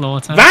van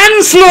slaughter.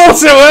 Van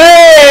slaughter!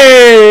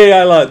 Hey!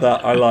 I like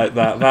that. I like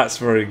that. That's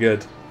very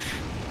good.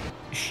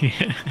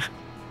 Yeah.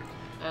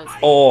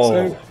 Oh.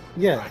 So,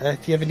 yeah,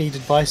 if you ever need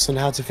advice on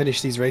how to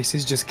finish these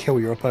races, just kill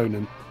your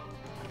opponent.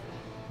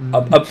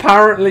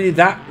 Apparently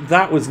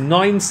that was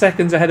 9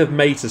 seconds ahead of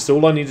Mater, so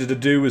all I needed to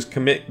do was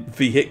commit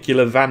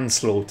vehicular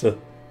manslaughter.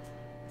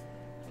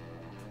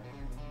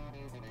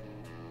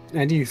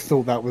 And you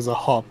thought that was a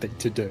hard thing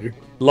to do.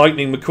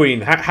 Lightning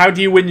McQueen, how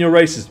do you win your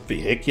races?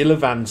 Vehicular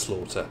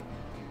manslaughter.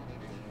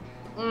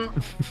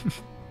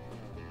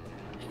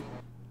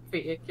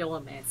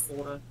 Vehicular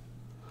manslaughter.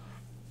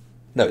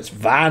 No, it's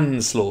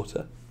van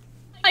slaughter.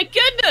 My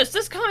goodness,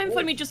 this car in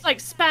front of me just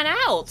like span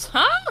out,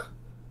 huh?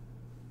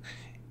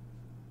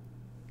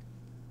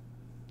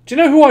 Do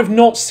you know who I've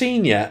not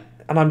seen yet?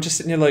 And I'm just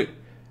sitting here like,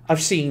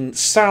 I've seen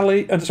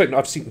Sally. Sorry, no,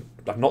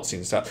 I've not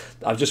seen Sally.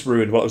 I've just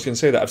ruined what I was going to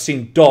say. That I've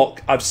seen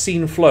Doc. I've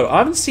seen Flo. I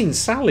haven't seen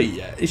Sally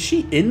yet. Is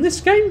she in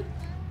this game?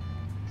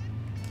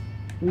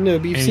 No,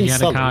 but you've seen He had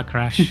Sully. a car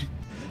crash.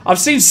 I've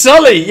seen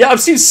Sully. Yeah,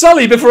 I've seen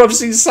Sully before I've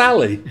seen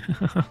Sally.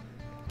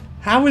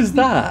 How is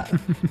that?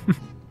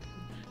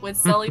 When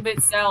Sully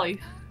bit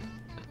Sally.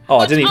 Oh,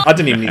 I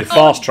didn't even need a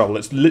fast travel.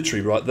 It's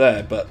literally right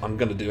there. But I'm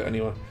going to do it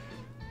anyway.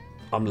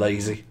 I'm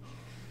lazy.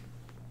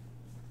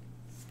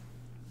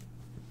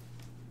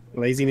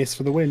 Laziness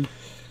for the win.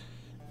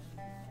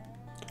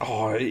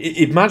 Oh,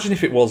 imagine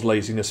if it was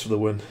laziness for the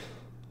win.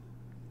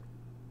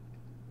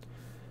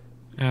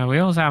 We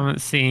also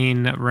haven't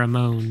seen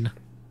Ramon.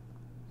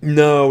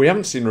 No, we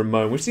haven't seen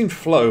Ramon. We've seen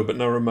Flo, but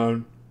no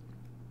Ramon.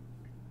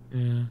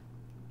 Yeah.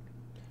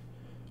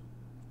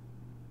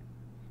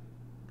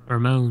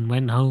 Ramon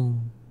went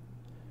home.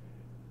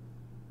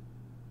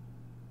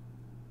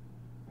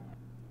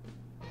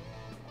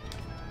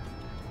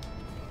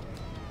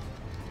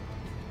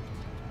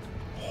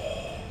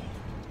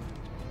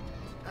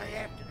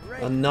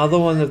 Another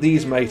one of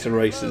these Mater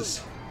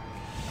races.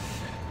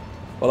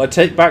 Well, I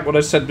take back what I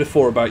said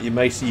before about you,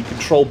 Mater. You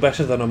control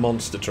better than a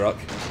monster truck.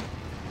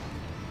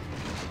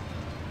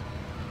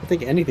 I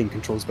think anything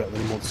controls better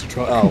than a monster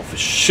truck. Oh, for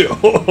sure.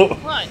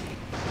 What?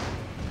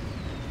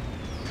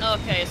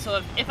 Okay,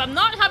 so if I'm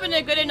not having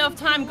a good enough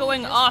time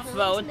going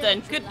off-road,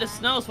 then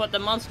goodness knows what the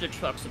monster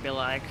trucks will be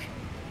like.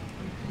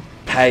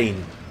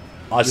 Pain.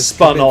 I Just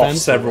spun commit off van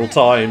several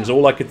times.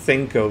 All I could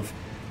think of...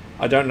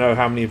 I don't know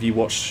how many of you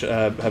watch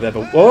have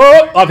ever...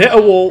 Oh! I've hit a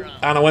wall,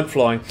 and I went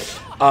flying.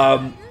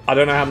 I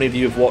don't know how many of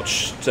you have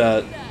watched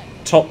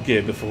Top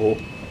Gear before,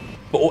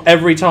 but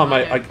every time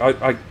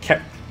I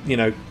kept, you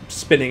know,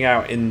 spinning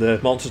out in the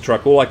monster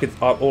truck, all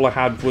I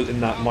had was in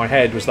my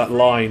head was that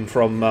line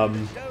from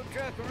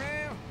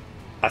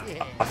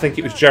I think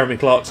it was Jeremy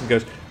Clarkson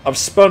goes, "I've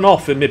spun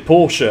off in mid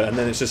Porsche," and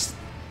then it's just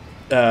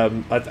I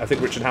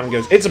think Richard Hammond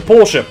goes, "It's a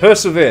Porsche,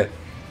 persevere."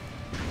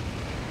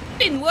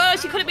 Been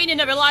worse, you could have been in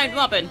a Reliant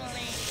Robin.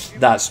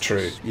 That's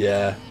true,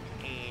 yeah.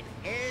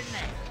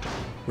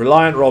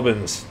 Reliant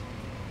Robins.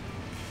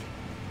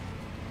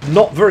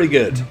 Not very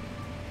good.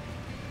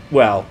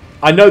 Well,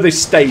 I know they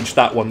staged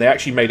that one. They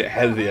actually made it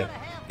heavier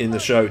in the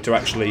show to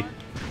actually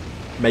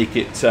make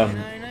it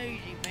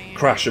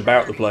crash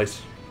about the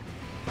place.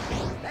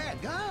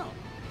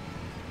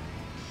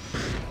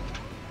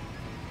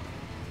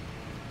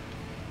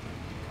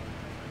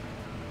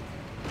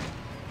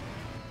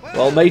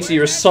 Well, matey,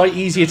 you're a sight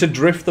easier to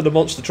drift than a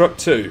monster truck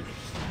too.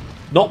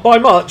 Not by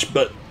much,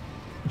 but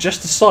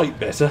just a sight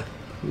better.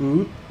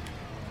 Ooh.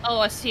 Oh,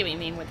 I see what you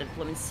mean with the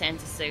blooming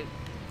Santa suit.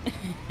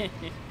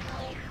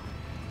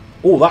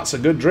 Oh, that's a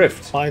good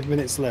drift. 5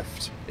 minutes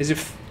left. Is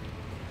it...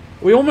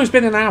 We almost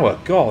been an hour.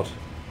 God.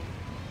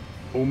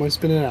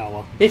 Almost been an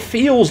hour. It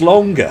feels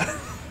longer.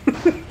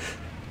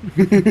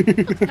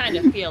 Kind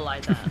of feel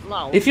like that.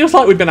 Lol. It feels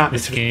like we've been at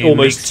This this game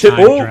almost makes two. time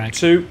Oh, drag.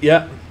 two.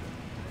 Yeah.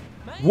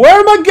 Where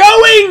am I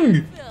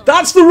going?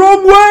 That's the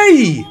wrong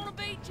way.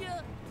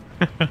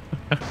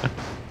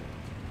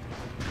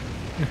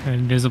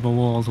 Invisible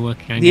walls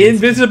working. The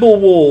against invisible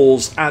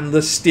walls and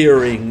the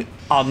steering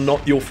are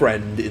not your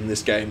friend in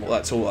this game. Well,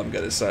 that's all I'm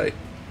going to say.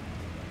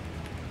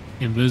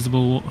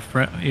 Invisible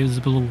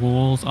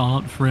walls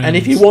aren't friends. And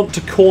if you want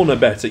to corner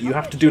better, you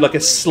have to do like a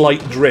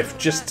slight drift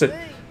just to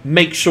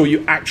make sure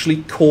you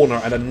actually corner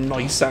at a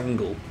nice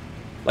angle.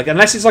 Like,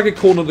 unless it's like a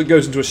corner that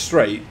goes into a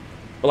straight,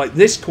 but like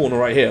this corner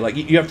right here, like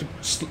you have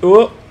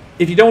to.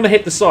 If you don't want to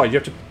hit the side, you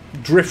have to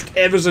drift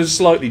ever so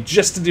slightly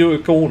just to do a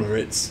corner.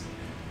 It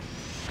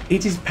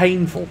is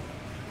painful.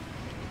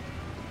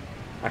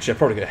 Actually, I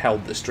probably could have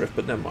held this drift,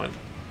 but never mind.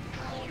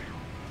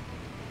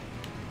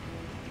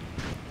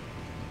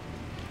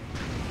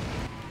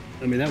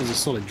 I mean, that was a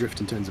solid drift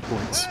in terms of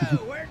points. Whoa,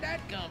 where'd that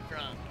come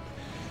from?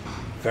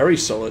 Very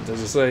solid, as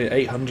I say.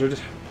 800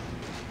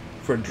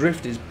 for a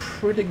drift is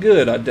pretty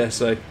good, I dare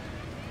say.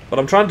 But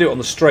I'm trying to do it on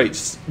the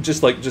straights,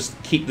 just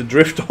keep the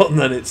drift on.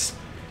 Then it's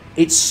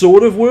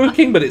sort of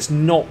working, but it's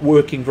not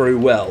working very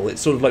well.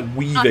 It's sort of like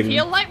weaving. I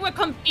feel like we're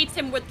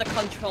competing with the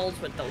controls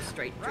with those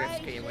straight drifts,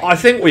 Kiwi. I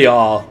think we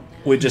are.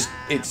 We're just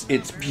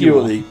it's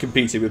purely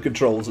competing with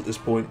controls at this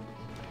point.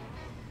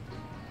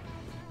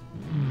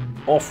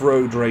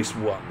 Off-road race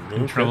 1.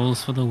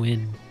 Controls for the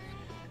win.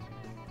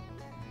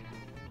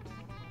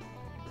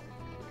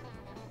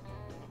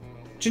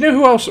 Do you know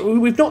who else?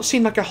 We've not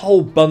seen like a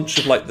whole bunch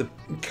of like the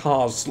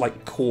cars,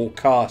 like core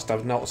cast.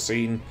 I've not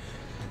seen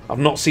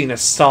a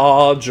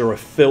Sarge or a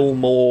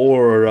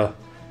Fillmore or a.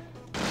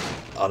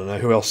 I don't know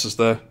who else is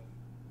there.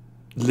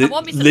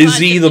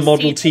 Lizzie, the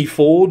Model T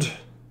Ford.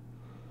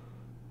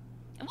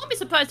 I won't be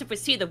surprised if we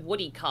see the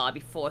Woody car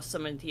before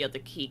some of the other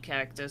key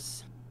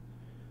characters.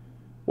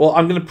 Well,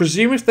 I'm going to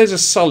presume if there's a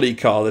Sully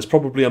car, there's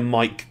probably a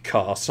Mike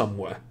car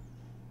somewhere.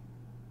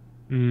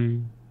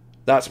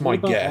 That's my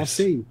guess.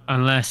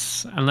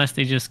 Unless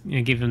they just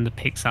give him the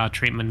Pixar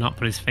treatment, not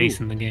put his face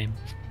in the game.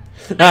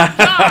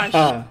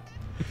 Gosh!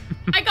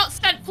 I got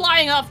sent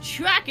flying off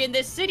track in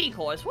this city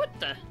course. What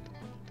the?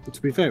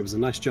 To be fair, it was a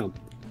nice jump.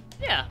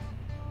 Yeah.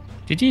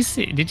 Did you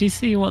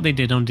see what they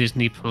did on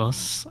Disney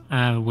Plus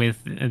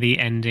with the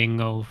ending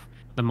of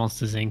the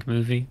Monsters Inc.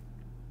 movie?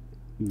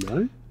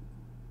 No.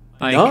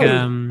 Like,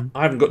 no,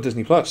 I haven't got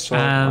Disney Plus, so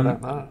I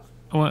don't know.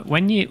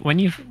 When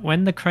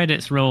the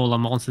credits roll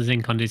on Monsters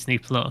Inc. on Disney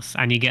Plus,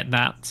 and you get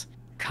that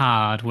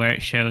card where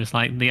it shows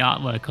like the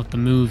artwork of the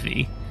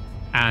movie,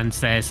 and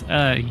says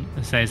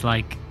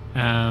like,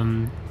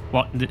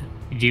 what do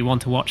you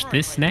want to watch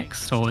this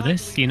next or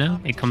this? You know,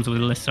 it comes with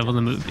a list of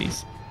other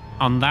movies.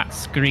 On that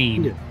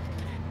screen,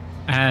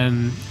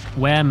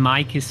 where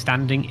Mike is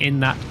standing in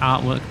that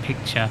artwork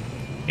picture,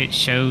 it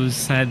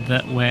shows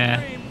that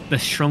where the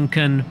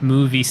shrunken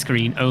movie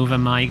screen over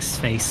Mike's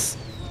face.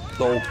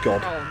 Oh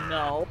god. Oh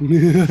no.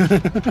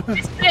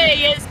 This thing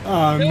is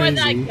doing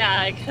that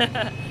gag.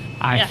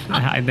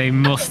 They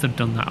must have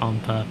done that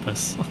on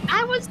purpose.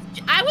 I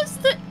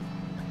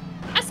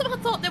somehow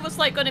thought there was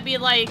like going to be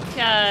like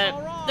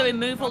the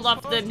removal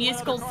of the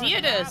musical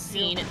theater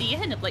scene at the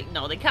end. I'm like,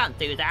 no, they can't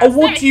do that.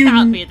 Oh,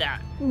 Can't be that.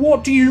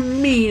 What do you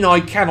mean I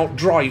cannot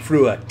drive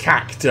through a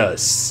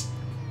cactus?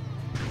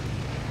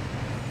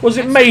 Was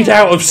it made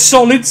out of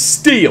solid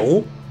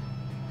steel?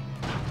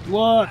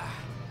 What?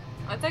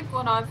 I think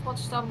when I've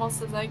watched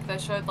Monsters Inc., they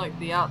showed like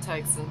the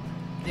outtakes and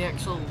the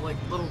actual like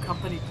little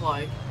company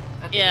play.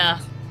 At the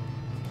end.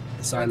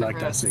 So I like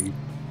that scene.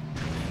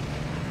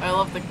 I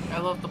love the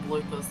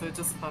bloopers. They're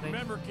just funny.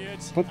 Remember,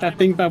 kids. Put that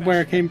thing back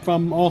where it came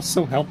from.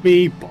 Also help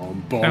me.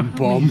 Bomb, bomb,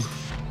 bomb.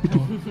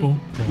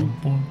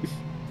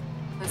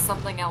 There's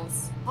something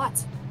else.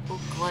 What?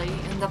 Ugly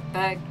in the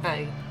bag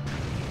bag.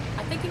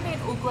 I think you mean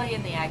ugly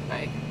in the ag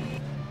bag.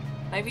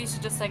 Maybe you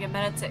should just take a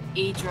minute to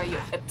e-dry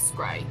your hips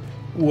grey.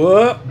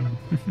 What?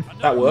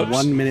 That works.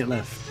 1 minute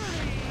left.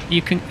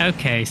 You can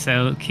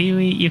so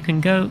Kiwi, you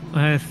can go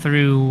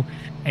through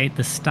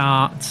the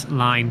start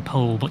line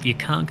pole, but you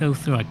can't go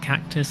through a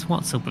cactus.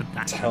 What's up with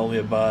that? Tell me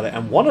about it.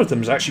 And one of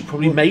them is actually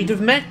probably made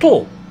of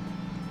metal.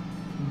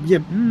 Yeah,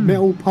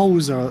 metal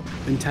poles are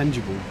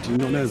intangible. Do you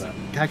not know that?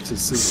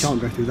 Cactus, so you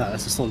can't go through that.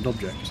 That's a solid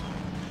object.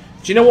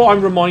 Do you know what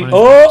I'm reminded?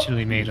 Oh,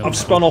 I've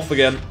spun off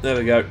again. There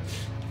we go. Do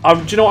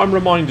you know what I'm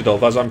reminded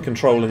of as I'm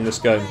controlling this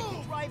game?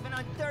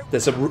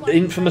 There's an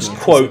infamous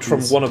quote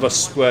from one of us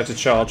Square to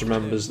Charge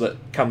members that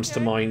comes to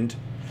mind.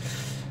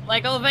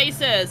 Like all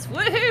races,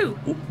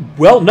 woohoo!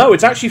 Well, no,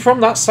 it's actually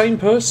from that same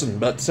person,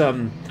 but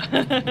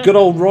good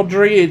old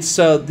Rodri. It's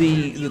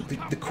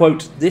the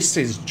quote. This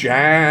is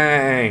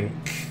jank.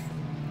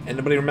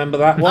 Anybody remember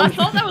that one? I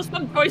thought that was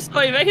from Toy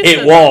Story Racer.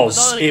 It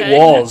was. It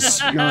was.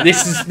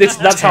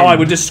 That's how I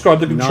would describe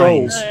the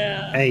controls.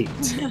 9, 8,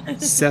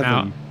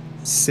 7,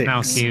 6,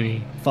 now,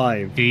 Kiwi,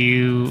 5. do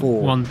you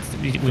 4, want?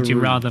 Would you 3,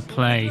 rather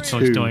play Toy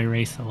 2, Story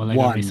Racer or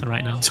Lego 1. Racer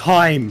right now?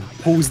 Time.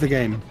 Pause the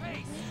game.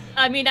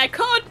 I mean, I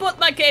could, but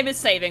my game is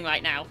saving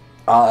right now.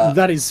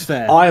 That is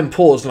fair. I am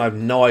paused and I have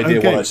no idea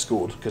Okay. what I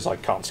scored because I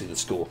can't see the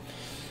score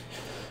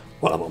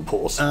when I'm on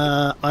pause.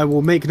 I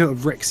will make note of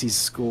Rexy's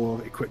score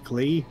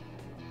quickly.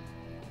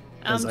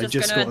 I'm As I just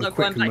just going to got a end up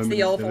going quick back to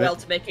the moment of overworld it.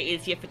 to make it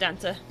easier for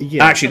Dante.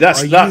 Yeah. Actually,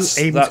 that's Are you able that's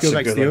to go a back to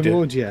good the idea.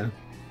 overworld? Yeah.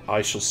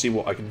 I shall see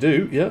what I can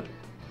do. Yeah.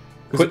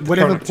 'Cause Quit the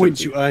whatever current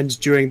points activity. you earned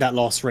during that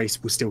last race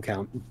will still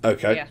count.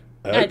 Okay. Yeah.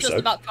 I Yeah, hope just so.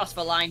 about crossed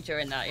the line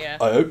during that, yeah.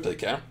 I hope they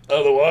can.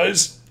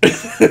 Otherwise,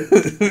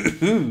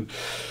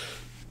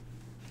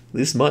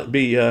 this might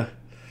be a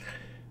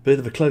bit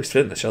of a close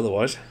finish.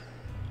 Otherwise,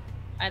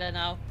 I don't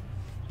know.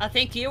 I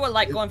think you were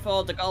like going for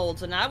all the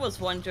golds, and I was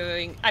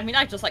wondering. I mean,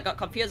 I just like got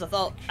confused.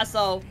 I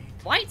saw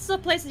whites are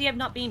places you have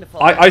not been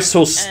before. I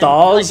saw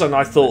stars, like, and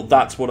I thought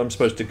that's what I'm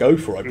supposed to go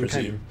for. I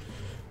presume.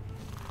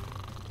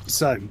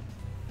 So,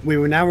 we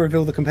will now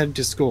reveal the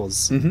competitive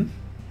scores. Mm-hmm.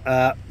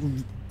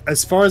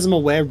 As far as I'm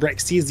aware,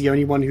 Rexy is the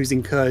only one who's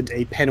incurred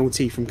a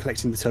penalty from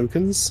collecting the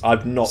tokens.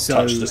 I've not So,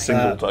 touched a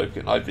single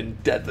token. I've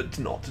endeavoured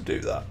not to do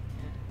that.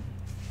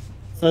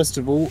 First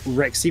of all,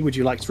 Rexy, would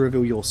you like to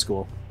reveal your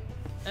score?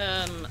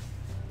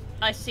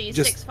 I see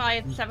Just-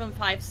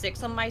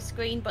 65756 on my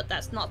screen, but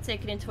that's not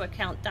taking into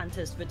account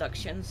Dante's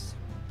reductions.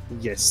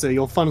 Yes, so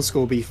your final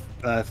score will be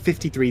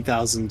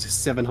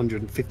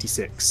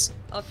 53,756.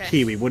 Okay.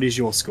 Kiwi, what is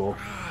your score?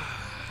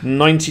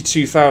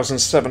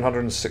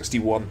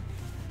 92,761.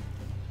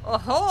 Oh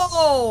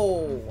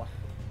ho!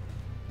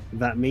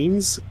 That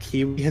means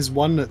Kiwi has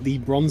won the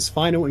bronze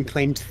final and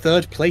claimed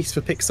 3rd place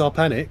for Pixar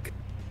Panic,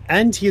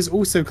 and he has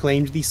also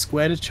claimed the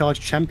Square to Charge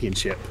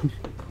Championship.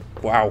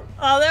 Wow.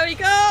 Oh, there we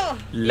go!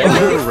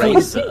 Level Yeah,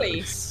 racer.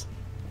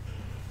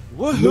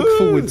 Look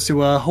forward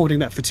to holding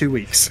that for 2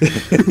 weeks. 2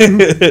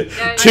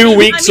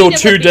 weeks or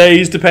 2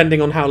 days,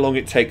 depending on how long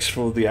it takes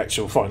for the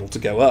actual final to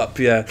go up.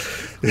 Yeah.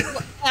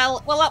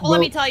 Well, let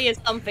me tell you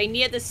something.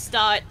 Near the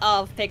start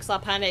of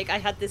Pixar Panic, I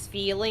had this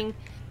feeling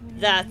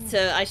that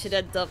I should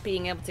end up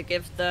being able to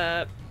give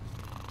the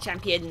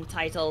champion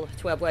title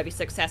to a worthy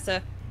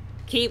successor.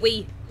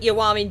 Kiwi, you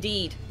are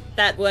indeed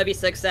that worthy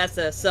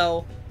successor,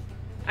 so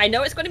I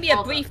know it's going to be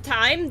a brief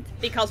time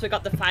because we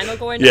got the final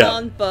going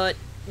on, but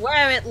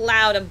wear it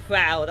loud and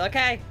proud,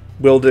 okay?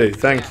 Will do.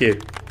 Thank you.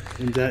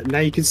 And now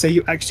you can say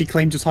you actually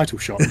claimed your title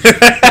shot.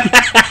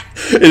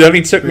 It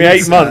only took me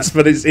 8 months,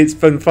 but it's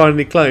been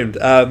finally claimed.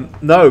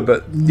 No,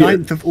 but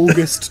 9th of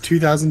August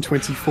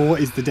 2024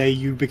 is the day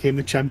you became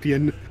the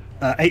champion.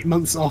 8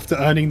 months after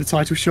earning the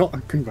title shot.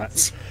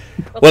 Congrats.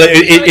 well,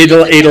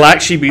 it'll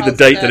actually be the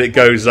date that it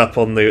goes up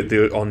on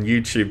the on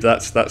YouTube.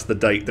 That's the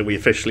date that we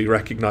officially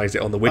recognise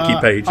it on the wiki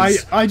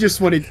pages. I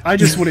just wanted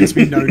it to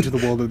be known to the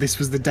world that this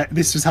was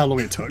this was how long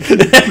it took.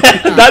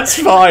 That's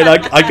fine.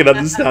 I can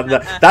understand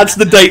that. That's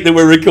the date that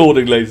we're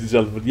recording, ladies and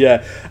gentlemen.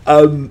 Yeah.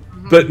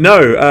 But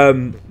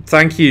no.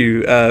 Thank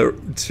you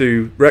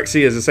to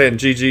Rexy, as I say, and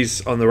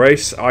GG's on the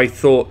race. I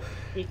thought.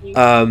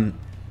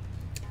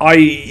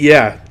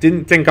 I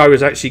didn't think I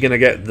was actually going to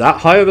get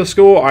that high of a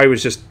score. I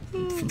was just,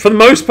 for the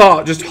most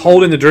part, just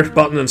holding the drift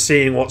button and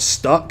seeing what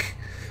stuck,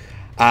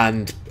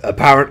 and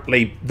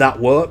apparently that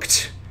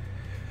worked.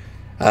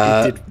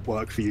 It did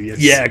work for you, yes.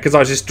 Yeah, because I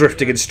was just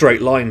drifting in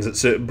straight lines at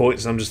certain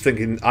points, and I'm just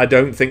thinking, I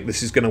don't think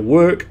this is going to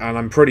work, and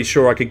I'm pretty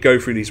sure I could go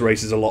through these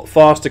races a lot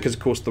faster, because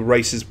of course the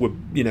races were,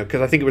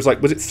 because I think it was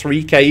like, was it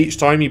 3k each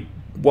time you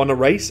won a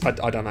race? I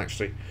don't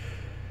actually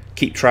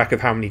keep track of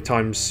how many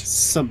times.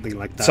 Something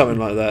like that. Something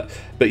like that.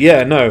 But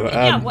yeah, no.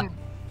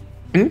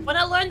 When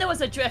I learned there was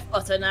a drift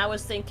button, I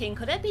was thinking,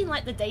 could it be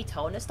like the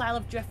Daytona style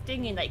of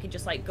drifting, and that you could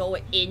just like go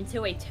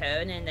into a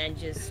turn and then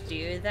just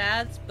do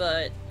that?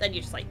 But then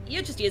you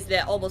just use it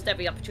at almost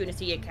every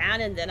opportunity you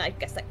can, and then I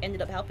guess that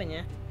ended up helping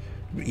you.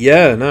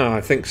 Yeah, no,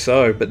 I think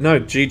so. But no,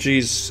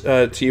 GG's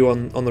to you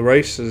on the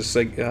race, and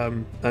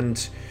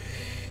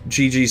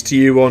GG's to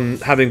you on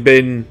having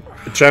been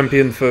a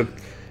champion for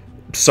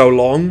so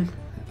long.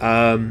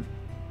 As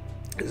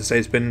I say,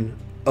 it's been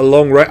a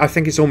long race. I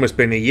think it's almost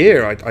been a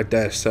year, I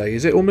dare say.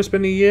 Is it almost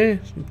been a year?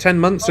 10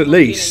 months at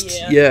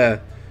least. Yeah.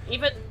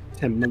 Even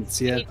 10 months,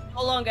 yeah. if you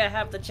no longer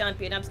have the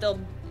champion, I'm still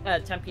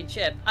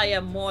championship. I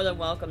am more than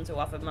welcome to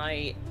offer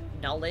my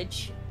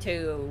knowledge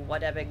to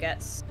whatever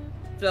gets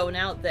thrown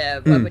out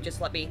there. Whether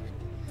just let me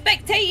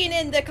spectating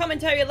in the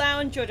commentary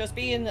lounge or just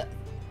being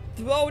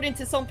thrown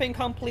into something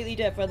completely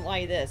different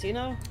like this,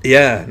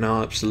 Yeah,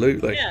 no,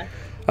 absolutely. Yeah.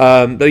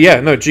 But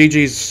yeah, no,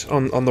 GG's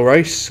on the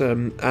race,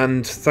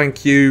 and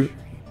thank you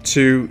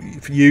to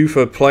you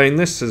for playing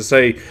this. As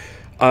I say,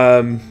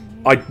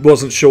 I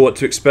wasn't sure what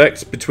to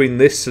expect between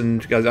this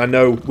and I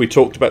know we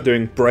talked about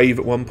doing Brave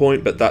at one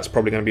point, but that's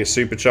probably going to be a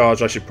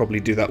supercharge. I should probably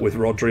do that with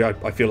Rodri.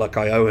 I feel like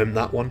I owe him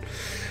that one.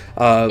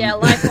 Yeah,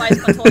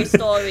 likewise for Toy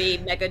Story,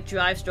 Mega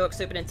Drive stroke,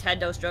 Super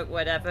Nintendo stroke,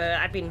 whatever.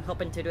 I've been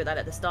hoping to do that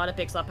at the start of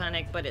Pixar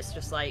Panic, but it's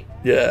just like,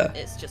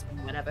 it's just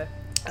whatever.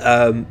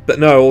 But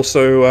no,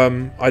 also,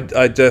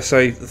 I dare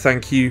say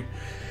thank you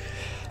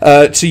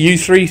to you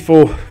three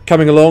for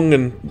coming along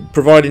and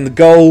providing the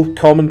goal,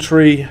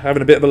 commentary,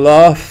 having a bit of a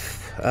laugh.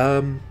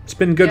 It's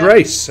been a good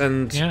race,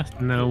 and yeah,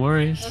 no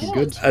worries.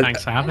 Good.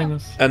 Thanks for having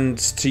us. And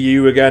to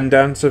you again,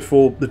 Dante,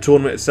 for the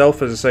tournament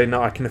itself. As I say,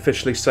 now I can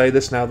officially say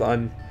this now that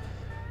I'm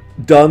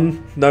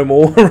done. No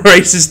more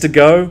races to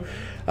go.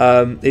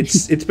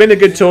 It's been a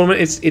good tournament.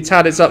 It's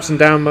had its ups and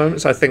down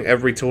moments. I think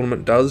every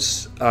tournament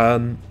does.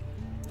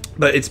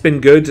 But it's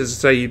been good. As I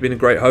say, you've been a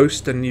great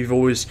host, and you've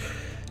always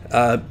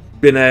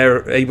been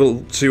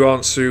able to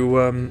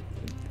answer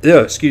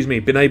excuse me,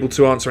 been able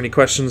to answer any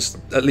questions,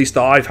 at least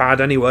that I've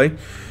had anyway.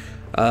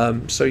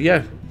 So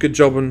yeah, good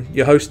job on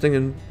your hosting,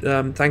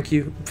 and thank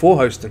you for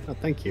hosting. Oh,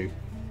 thank you.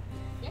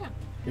 Yeah.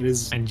 It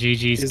is. And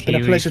GG's It's been a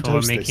Kiwi pleasure to for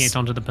host making this. it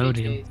onto the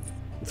podium.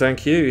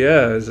 Thank you.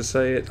 Yeah, as I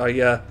say,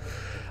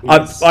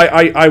 Yes.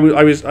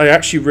 I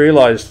actually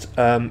realised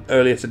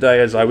earlier today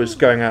as I was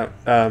going out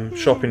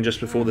shopping just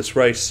before this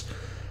race,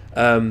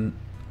 I'm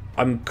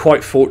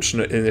quite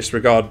fortunate in this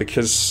regard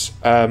because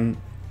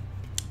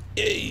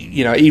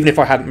you know, even if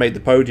I hadn't made the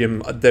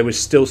podium, there was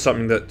still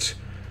something that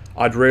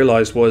I'd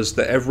realised was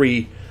that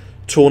every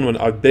tournament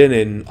I've been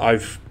in,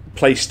 I've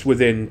placed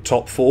within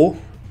top 4.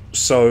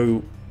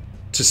 So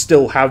to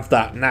still have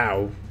that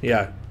now,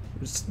 yeah,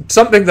 it's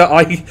something that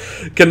I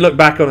can look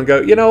back on and go,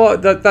 you know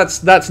what,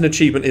 that's an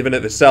achievement even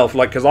in itself.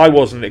 Like, because I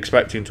wasn't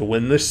expecting to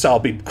win this, I'll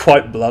be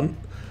quite blunt.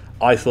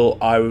 I thought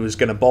I was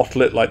going to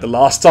bottle it like the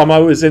last time I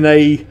was in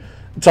a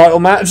title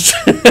match.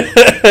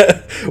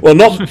 Well,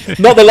 not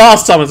the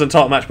last time I was in a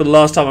title match, but the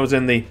last time I was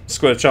in the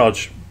Square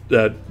Charge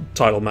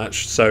title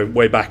match. So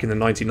way back in the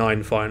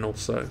 '99 final.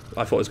 So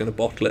I thought I was going to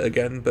bottle it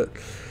again, but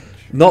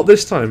not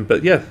this time.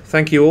 But yeah,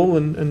 thank you all,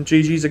 and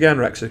GG's again,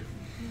 Rexy.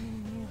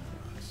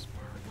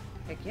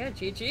 Heck yeah,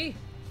 GG.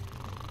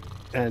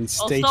 And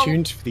stay Also-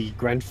 tuned for the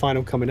grand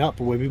final coming up,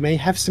 where we may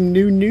have some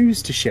new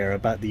news to share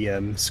about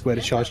the Square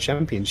to Charge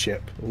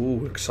Championship.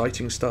 Ooh,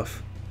 exciting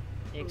stuff.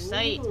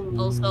 Excite.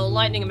 Also,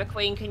 Lightning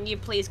McQueen, can you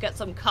please get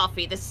some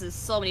coffee? This is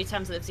so many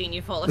times that I've seen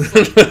you fall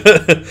asleep.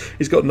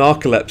 He's got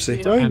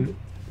narcolepsy.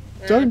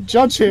 Don't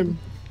judge him.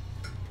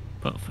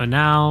 But for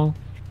now,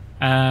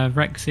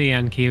 Rexy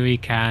and Kiwi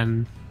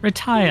can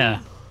retire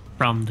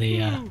from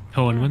the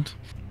tournament.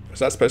 Is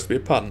that supposed to be a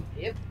pun?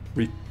 Yep.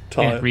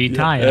 Retire. Yeah,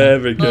 retire. Yeah,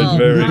 very good,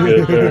 very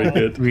good, very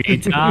good.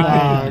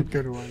 Retire.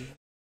 Good one.